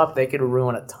step up, they could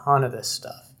ruin a ton of this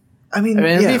stuff. I mean,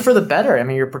 it'd be for the better. I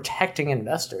mean, you're protecting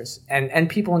investors and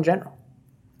people in general.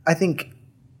 I think,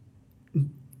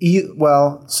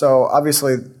 so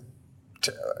obviously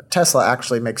Tesla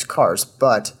actually makes cars,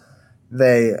 but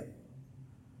the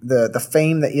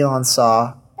fame that Elon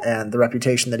saw and the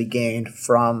reputation that he gained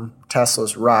from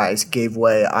Tesla's rise gave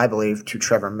way, I believe, to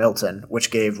Trevor Milton,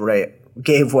 which gave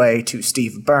way to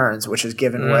Steve Burns, which has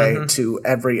given way to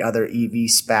every other EV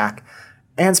SPAC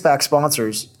and SPAC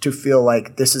sponsors to feel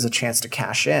like this is a chance to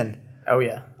cash in. Oh,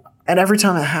 yeah. And every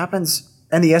time it happens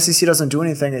and the SEC doesn't do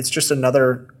anything, it's just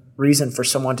another reason for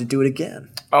someone to do it again.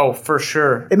 Oh, for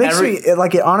sure. It makes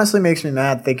it honestly makes me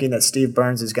mad thinking that Steve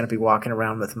Burns is going to be walking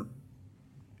around with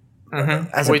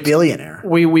as a billionaire.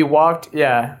 We walked,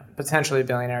 potentially a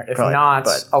billionaire, if Probably, not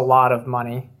but- a lot of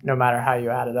money, no matter how you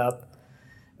add it up.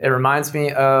 It reminds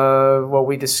me of what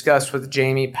we discussed with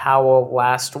Jamie Powell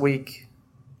last week.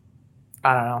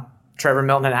 I don't know. Trevor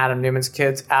Milton and Adam Newman's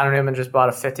kids. Adam Newman just bought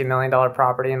a $50 million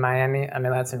property in Miami. I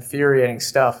mean, that's infuriating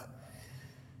stuff.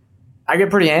 I get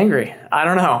pretty angry. I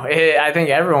don't know. I think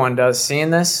everyone does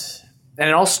seeing this. And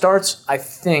it all starts, I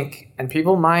think, and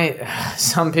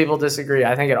some people disagree.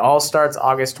 I think it all starts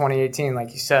August 2018,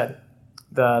 like you said,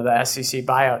 the SEC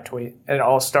buyout tweet. And it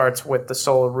all starts with the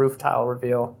solar roof tile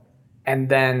reveal and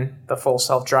then the full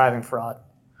self-driving fraud.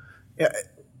 Yeah.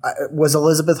 Was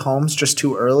Elizabeth Holmes just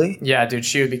too early? Yeah, dude,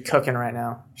 she would be cooking right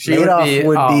now. Madoff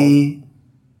would be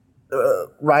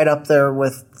right up there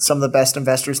with some of the best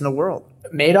investors in the world.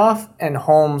 Madoff and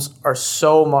Holmes were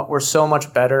so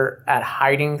much better at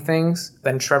hiding things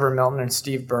than Trevor Milton and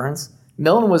Steve Burns.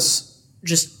 Milton was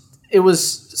it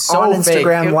was so on fake.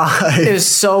 Instagram Live. It was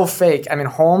so fake. I mean,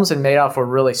 Holmes and Madoff were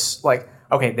really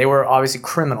okay, they were obviously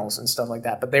criminals and stuff like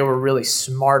that, but they were really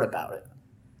smart about it.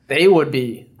 They would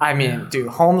be, dude,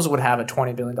 Holmes would have a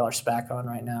 $20 billion SPAC on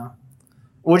right now,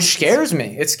 which scares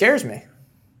me. It scares me.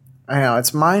 I know.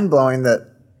 It's mind-blowing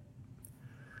that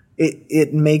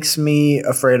it makes me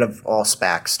afraid of all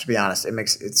SPACs, to be honest.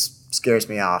 It scares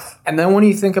me off. And then when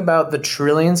you think about the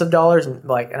trillions of dollars,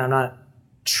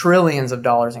 trillions of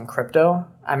dollars in crypto,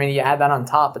 you add that on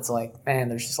top, it's like, man,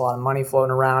 there's just a lot of money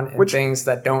floating around in things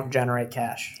that don't generate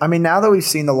cash. Now that we've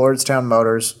seen the Lordstown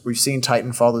Motors, we've seen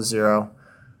Titan fall to zero.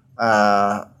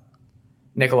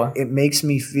 Nikola. It makes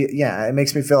me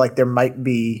feel like there might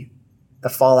be the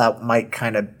fallout might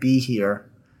kind of be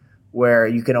here, where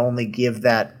you can only give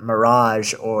that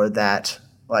mirage or that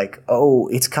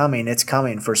it's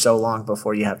coming for so long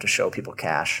before you have to show people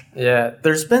cash. Yeah,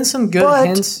 there's been some good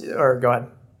hints. Or go ahead.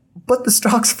 But the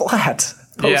stock's flat.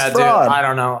 Yeah, dude, I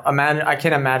don't know. I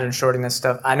can't imagine shorting this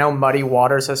stuff. I know Muddy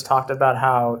Waters has talked about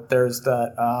how there's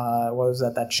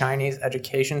that Chinese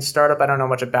education startup. I don't know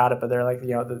much about it, but they're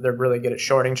they're really good at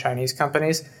shorting Chinese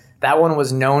companies. That one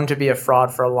was known to be a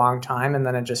fraud for a long time, and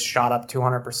then it just shot up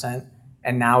 200%,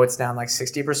 and now it's down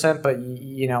 60%. But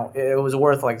it was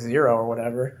worth 0 or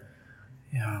whatever.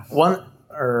 Yeah. What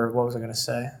was I gonna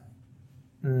say?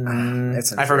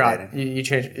 I forgot. You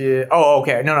changed.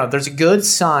 Okay. No. There's good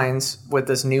signs with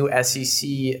this new SEC.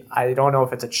 I don't know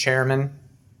if it's a chairman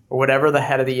or whatever the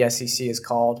head of the SEC is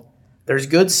called. There's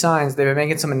good signs. They've been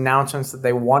making some announcements that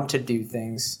they want to do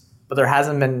things, but there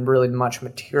hasn't been really much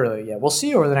material yet. We'll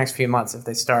see over the next few months if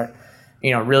they start,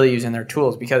 really using their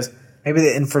tools, because maybe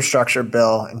the infrastructure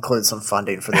bill includes some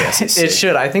funding for the SEC. It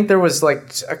should. I think there was there was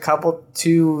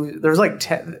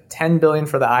 $10 billion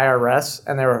for the IRS,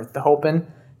 and they were hoping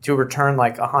to return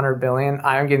 $100 billion.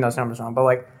 I'm getting those numbers wrong,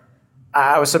 but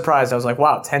I was surprised. I was like,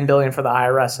 wow, $10 billion for the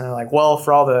IRS. And they're like, well,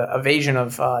 for all the evasion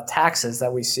of taxes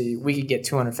that we see, we could get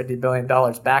 $250 billion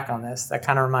back on this. That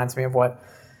kind of reminds me of what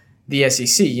the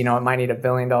SEC, it might need $1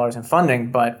 billion in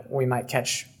funding, but we might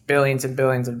catch billions and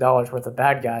billions of dollars worth of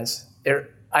bad guys.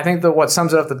 I think that what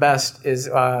sums it up the best is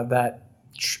that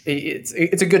it's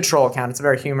a good troll account. It's a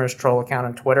very humorous troll account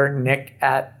on Twitter. Nick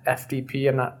at FDP.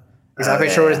 I'm not exactly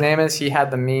sure what his name is. He had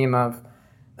the meme of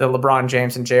the LeBron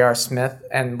James and J.R. Smith,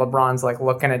 and LeBron's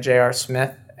looking at J.R.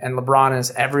 Smith, and LeBron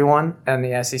is everyone, and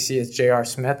the SEC is J.R.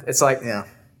 Smith. It's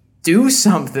do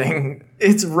something.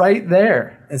 It's right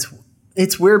there.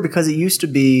 It's weird because it used to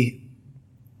be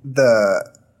there's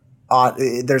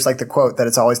the quote that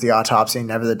it's always the autopsy,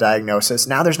 never the diagnosis.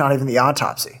 Now there's not even the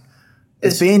autopsy.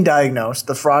 It's being diagnosed.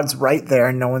 The fraud's right there,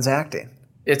 and no one's acting.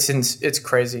 It's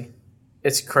crazy.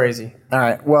 It's crazy. All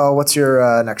right. Well, what's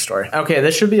your next story? Okay,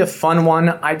 this should be a fun one.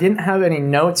 I didn't have any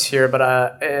notes here,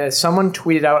 but someone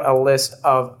tweeted out a list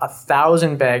of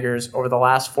 1,000 baggers over the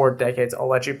last 4 decades. I'll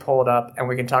let you pull it up, and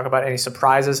we can talk about any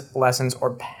surprises, lessons,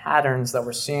 or patterns that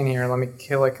we're seeing here. Let me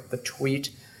click the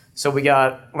tweet. So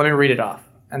let me read it off.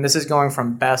 And this is going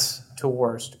from best to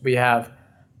worst. We have,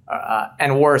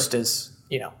 and worst is,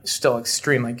 still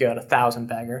extremely good, 1,000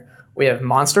 bagger. We have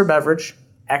Monster Beverage,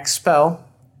 XPEL,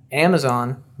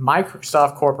 Amazon,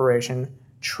 Microsoft Corporation,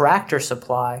 Tractor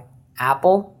Supply,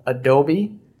 Apple,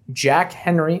 Adobe, Jack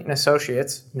Henry and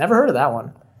Associates. Never heard of that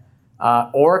one.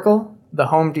 Oracle, the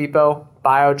Home Depot,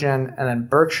 Biogen, and then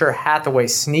Berkshire Hathaway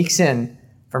sneaks in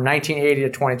from 1980 to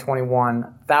 2021,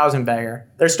 1,000 bagger.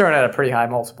 They're starting at a pretty high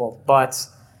multiple, but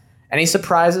any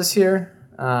surprises here?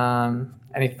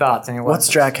 Any thoughts? Any What's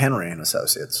lessons? Jack Henry and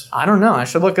Associates? I don't know. I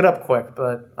should look it up quick,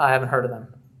 but I haven't heard of them.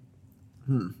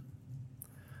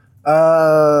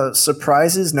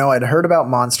 Surprises? No, I'd heard about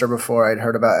Monster before. I'd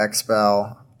heard about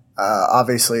XPEL.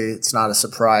 Obviously, it's not a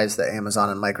surprise that Amazon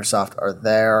and Microsoft are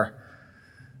there.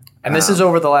 And this is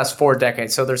over the last 4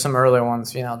 decades, so there's some earlier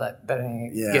ones, that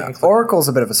ain't Yeah, getting clicked. Oracle's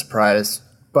a bit of a surprise,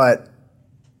 but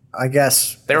I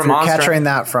guess They were if you're Monster. capturing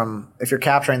that from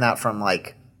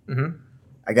like,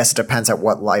 I guess it depends at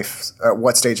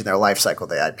what stage in their life cycle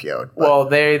they IPO'd. But Well,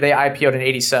 they IPO'd in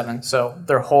 87, so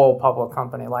their whole public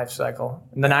company life cycle.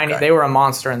 In the 90s, they were a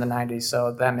monster in the 90s,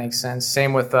 so that makes sense.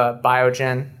 Same with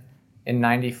Biogen in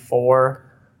 94.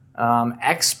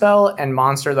 XPEL and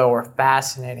Monster, though, were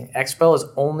fascinating. XPEL is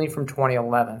only from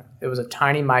 2011. It was a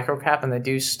tiny microcap, and they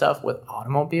do stuff with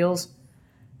automobiles.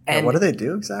 And what do they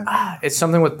do exactly? it's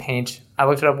something with paint. I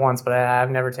looked it up once, but I've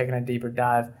never taken a deeper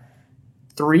dive.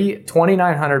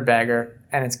 2,900 bagger,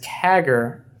 and it's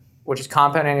CAGR, which is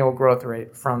compound annual growth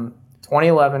rate, from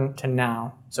 2011 to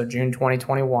now, so June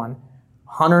 2021,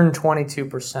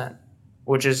 122%,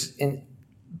 which is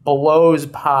blows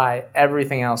by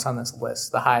everything else on this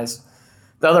list. The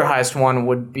other highest one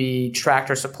would be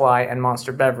Tractor Supply and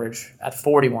Monster Beverage at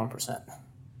 41%.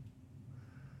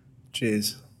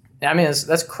 Jeez. I mean,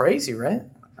 that's crazy, right?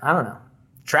 I don't know.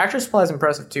 Tractor Supply is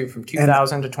impressive too, from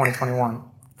 2000 to 2021,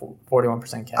 41%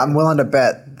 CAGR. I'm willing to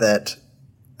bet that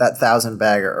 1,000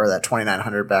 bagger or that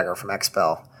 2,900 bagger from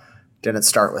XPEL didn't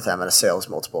start with them at a sales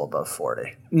multiple above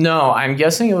 40. No, I'm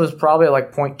guessing it was probably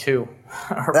like 0.2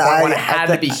 or 0.1. It had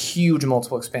to be I- huge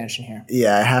multiple expansion here.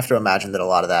 Yeah, I have to imagine that a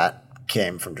lot of that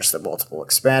came from just the multiple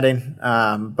expanding.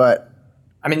 But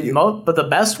I mean, but the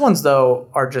best ones though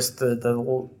are just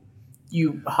the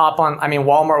you hop on. I mean,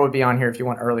 Walmart would be on here if you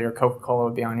went earlier. Coca-Cola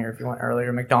would be on here if you went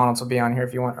earlier. McDonald's would be on here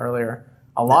if you went earlier.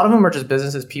 A lot of them are just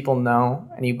businesses people know,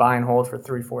 and you buy and hold for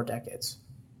 3-4 decades.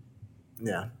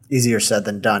 yeah, easier said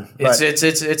than done.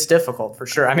 It's difficult for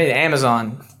sure. I mean,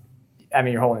 Amazon. I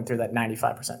mean, you're holding through that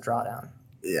 95% drawdown.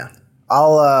 Yeah.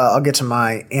 I'll get to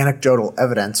my anecdotal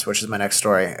evidence, which is my next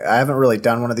story. I haven't really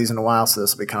done one of these in a while, so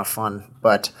this will be kind of fun.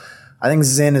 But I think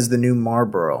Zyn is the new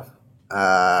Marlboro.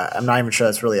 I'm not even sure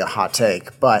that's really a hot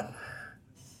take, but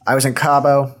I was in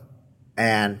Cabo,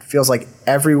 and feels like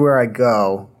everywhere I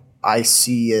go, I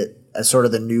see it as sort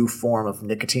of the new form of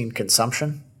nicotine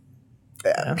consumption.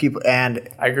 People, and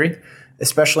I agree.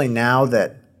 especially now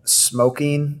that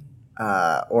smoking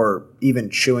or even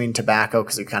chewing tobacco,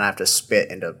 because you kind of have to spit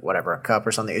into whatever, a cup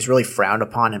or something, is really frowned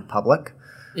upon in public.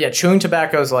 Yeah, chewing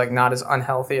tobacco is like not as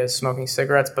unhealthy as smoking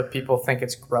cigarettes, but people think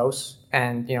it's gross,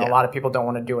 and a lot of people don't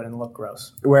want to do it and look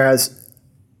gross. Whereas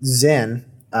Zyn,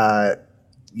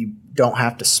 you don't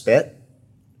have to spit,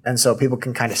 and so people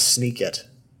can kind of sneak it.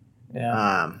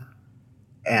 Yeah.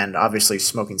 And obviously,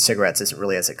 smoking cigarettes isn't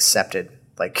really as accepted,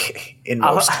 like in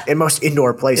most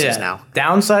indoor places now.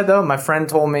 Downside though, my friend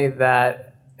told me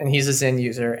that, and he's a Zyn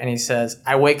user, and he says,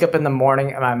 I wake up in the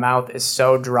morning and my mouth is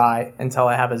so dry until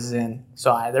I have a Zyn.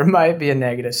 So there might be a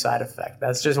negative side effect.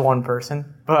 That's just one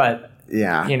person, but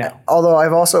Yeah. Although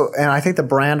I think the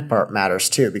brand part matters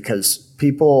too, because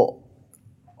people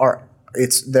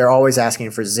they're always asking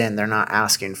for Zyn. They're not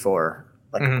asking for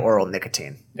like oral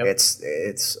nicotine. Yep.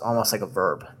 It's almost like a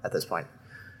verb at this point.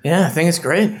 Yeah, I think it's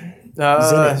great.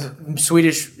 It's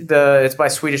by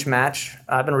Swedish Match.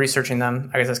 I've been researching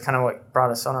them. I guess that's kind of what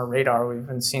brought us on our radar. We've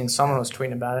been seeing someone was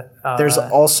tweeting about it. There's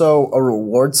also a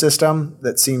reward system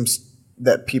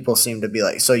that people seem to be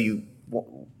like, so you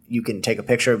can take a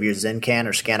picture of your Zyn can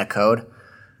or scan a code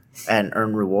and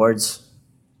earn rewards.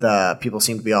 The people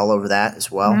seem to be all over that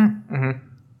as well.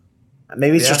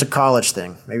 Maybe it's just a college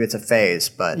thing. Maybe it's a phase,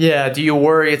 but yeah. Do you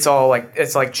worry it's like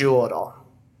Juul at all?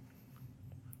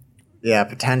 Yeah,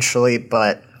 potentially,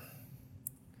 but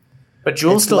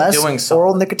Juul's still doing something.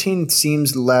 Oral nicotine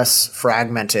seems less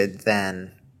fragmented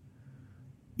than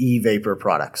e-vapor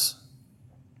products.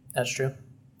 That's true.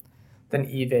 Than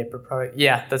e-vapor product.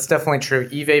 Yeah, that's definitely true.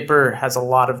 E-vapor has a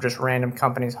lot of just random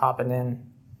companies hopping in.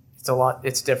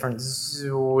 It's different.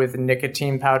 With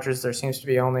nicotine pouches, there seems to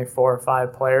be only 4 or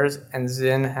 5 players, and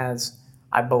Zyn has,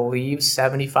 I believe,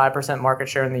 75% market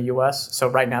share in the U.S. So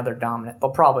right now they're dominant. They'll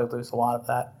probably lose a lot of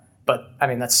that. But, I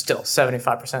mean, that's still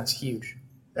 75% is huge.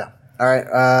 Yeah. All right.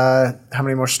 How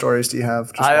many more stories do you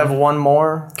have? I have one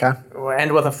more. Okay. We'll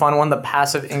end with a fun one, the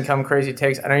passive income crazy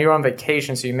takes. I know you were on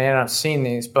vacation, so you may not have seen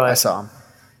these, but I saw them.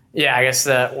 Yeah, I guess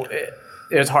it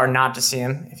was hard not to see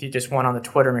them if you just went on the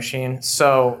Twitter machine.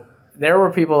 So there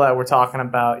were people that were talking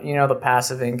about, the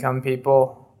passive income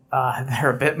people. They're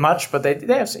a bit much, but they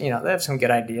have some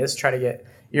good ideas. Try to get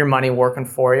your money working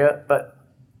for you. But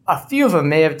a few of them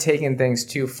may have taken things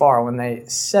too far when they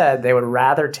said they would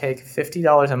rather take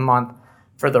 $50 a month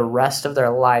for the rest of their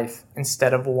life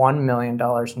instead of $1 million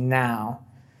now.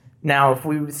 Now, if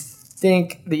we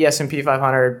think the S&P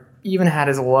 500 even had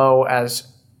as low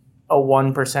as a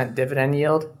 1% dividend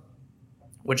yield,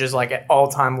 which is like at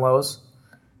all-time lows,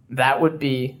 that would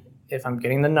be, if I'm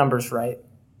getting the numbers right,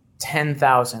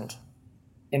 $10,000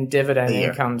 in dividend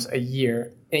incomes a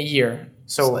year.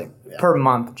 So per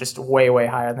month, just way, way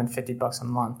higher than $50 a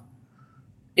month.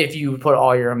 If you put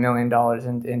all your $1 million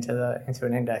into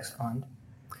an index fund.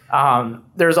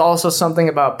 There's also something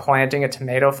about planting a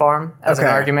tomato farm as an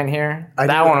argument here.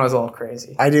 That one was a little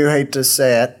crazy. I do hate to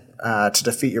say it to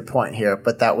defeat your point here,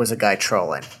 but that was a guy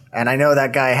trolling. And I know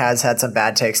that guy has had some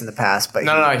bad takes in the past, but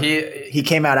he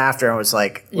came out after and was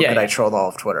like, look at I trolled all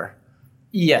of Twitter.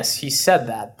 Yes, he said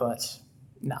that, but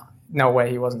no way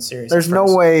he wasn't serious. There's no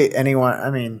way anyone,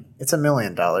 I mean, it's $1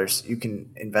 million. You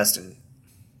can invest in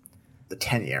the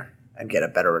 10-year and get a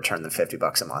better return than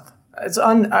 $50 a month. It's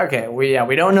okay. We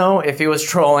don't know if he was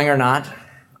trolling or not.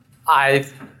 I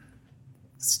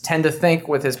tend to think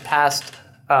with his past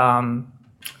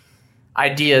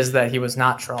ideas that he was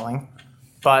not trolling,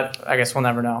 but I guess we'll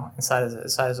never know inside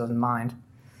his own mind.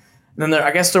 Then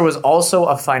I guess there was also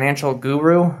a financial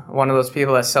guru, one of those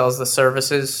people that sells the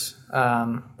services,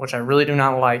 which I really do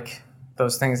not like.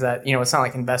 Those things that, it's not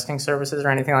like investing services or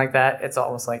anything like that. It's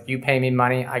almost like you pay me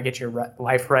money, I get your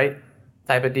life right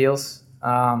type of deals.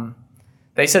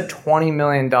 They said $20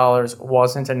 million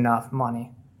wasn't enough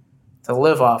money to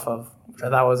live off of.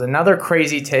 That was another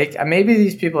crazy take. Maybe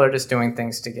these people are just doing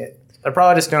things they're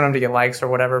probably just doing them to get likes or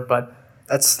whatever, but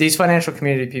these financial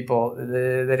community people,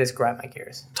 they just grind my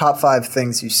gears. Top 5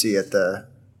 things you see at the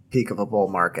peak of a bull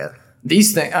market.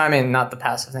 These things, not the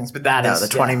passive things, but that is. No,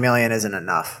 the $20 million isn't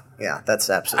enough. Yeah, that's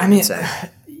absolutely insane.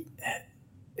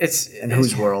 In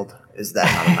whose world is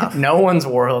that not enough? No one's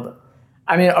world.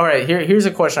 All right, here's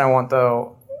a question I want,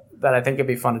 though, that I think would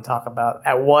be fun to talk about.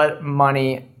 At what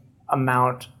money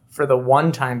amount for the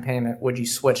one-time payment would you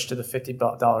switch to the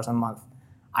 $50 a month?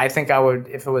 I think I would,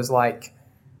 if it was like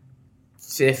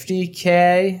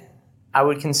 $50K, I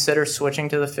would consider switching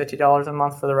to the $50 a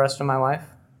month for the rest of my life.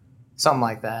 Something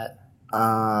like that.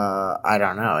 I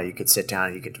don't know. You could sit down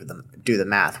and you could do the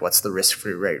math. What's the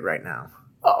risk-free rate right now?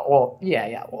 Oh, well,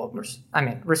 yeah. Well,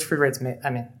 risk-free rates,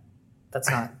 that's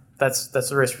not, that's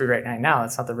the risk-free rate right now.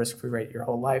 That's not the risk-free rate your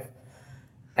whole life.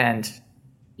 And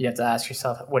you have to ask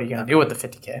yourself, what are you going to do with the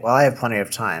 $50K? Well, I have plenty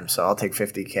of time, so I'll take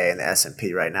 $50K in the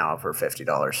S&P right now for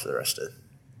 $50 for the rest of it.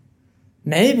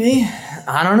 Maybe.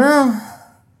 I don't know.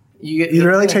 You'd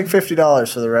really take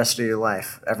 $50 for the rest of your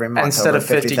life every month instead of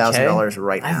 $50,000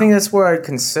 right now. I think that's where I'd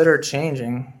consider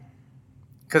changing.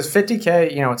 Because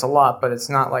 $50K, it's a lot, but it's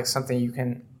not like something you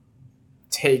can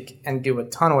take and do a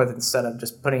ton with instead of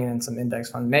just putting it in some index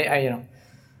fund.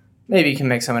 Maybe you can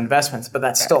make some investments, but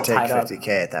that's still tied up. Take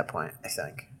 $50K at that point, I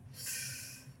think.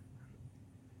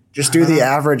 Just do the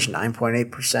average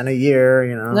 9.8% a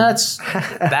year,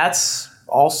 That's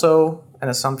also an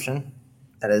assumption.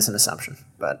 That is an assumption,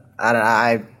 but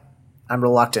I'm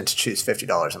reluctant to choose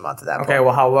 $50 a month at that point. Okay,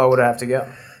 well, how low would it have to go?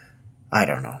 I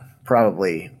don't know.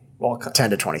 Probably 10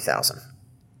 to 20,000.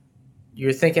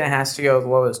 You're thinking it has to go as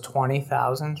low as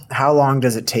 20,000? How long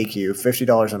does it take you,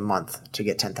 $50 a month, to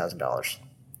get $10,000?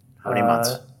 How many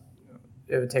months?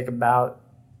 It would take about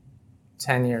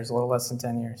 10 years, a little less than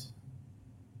 10 years.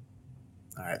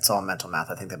 All right, it's all mental math.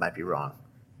 I think that might be wrong.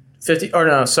 20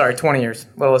 years.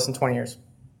 A little less than 20 years.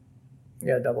 You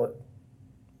got to double it.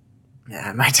 Yeah,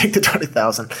 I might take the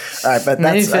 20,000. All right, but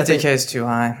maybe 50K is too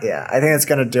high. Yeah, I think that's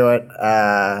going to do it,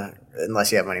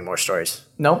 unless you have any more stories.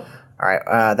 Nope. All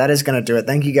right, that is going to do it.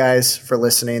 Thank you guys for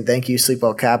listening. Thank you,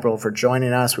 Sleepwell Capital, for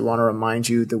joining us. We want to remind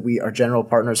you that we are general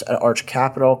partners at Arch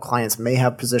Capital. Clients may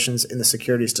have positions in the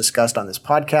securities discussed on this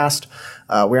podcast.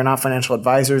 We are not financial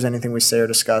advisors. Anything we say or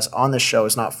discuss on this show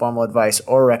is not formal advice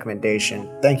or recommendation.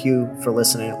 Thank you for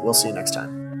listening. We'll see you next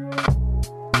time.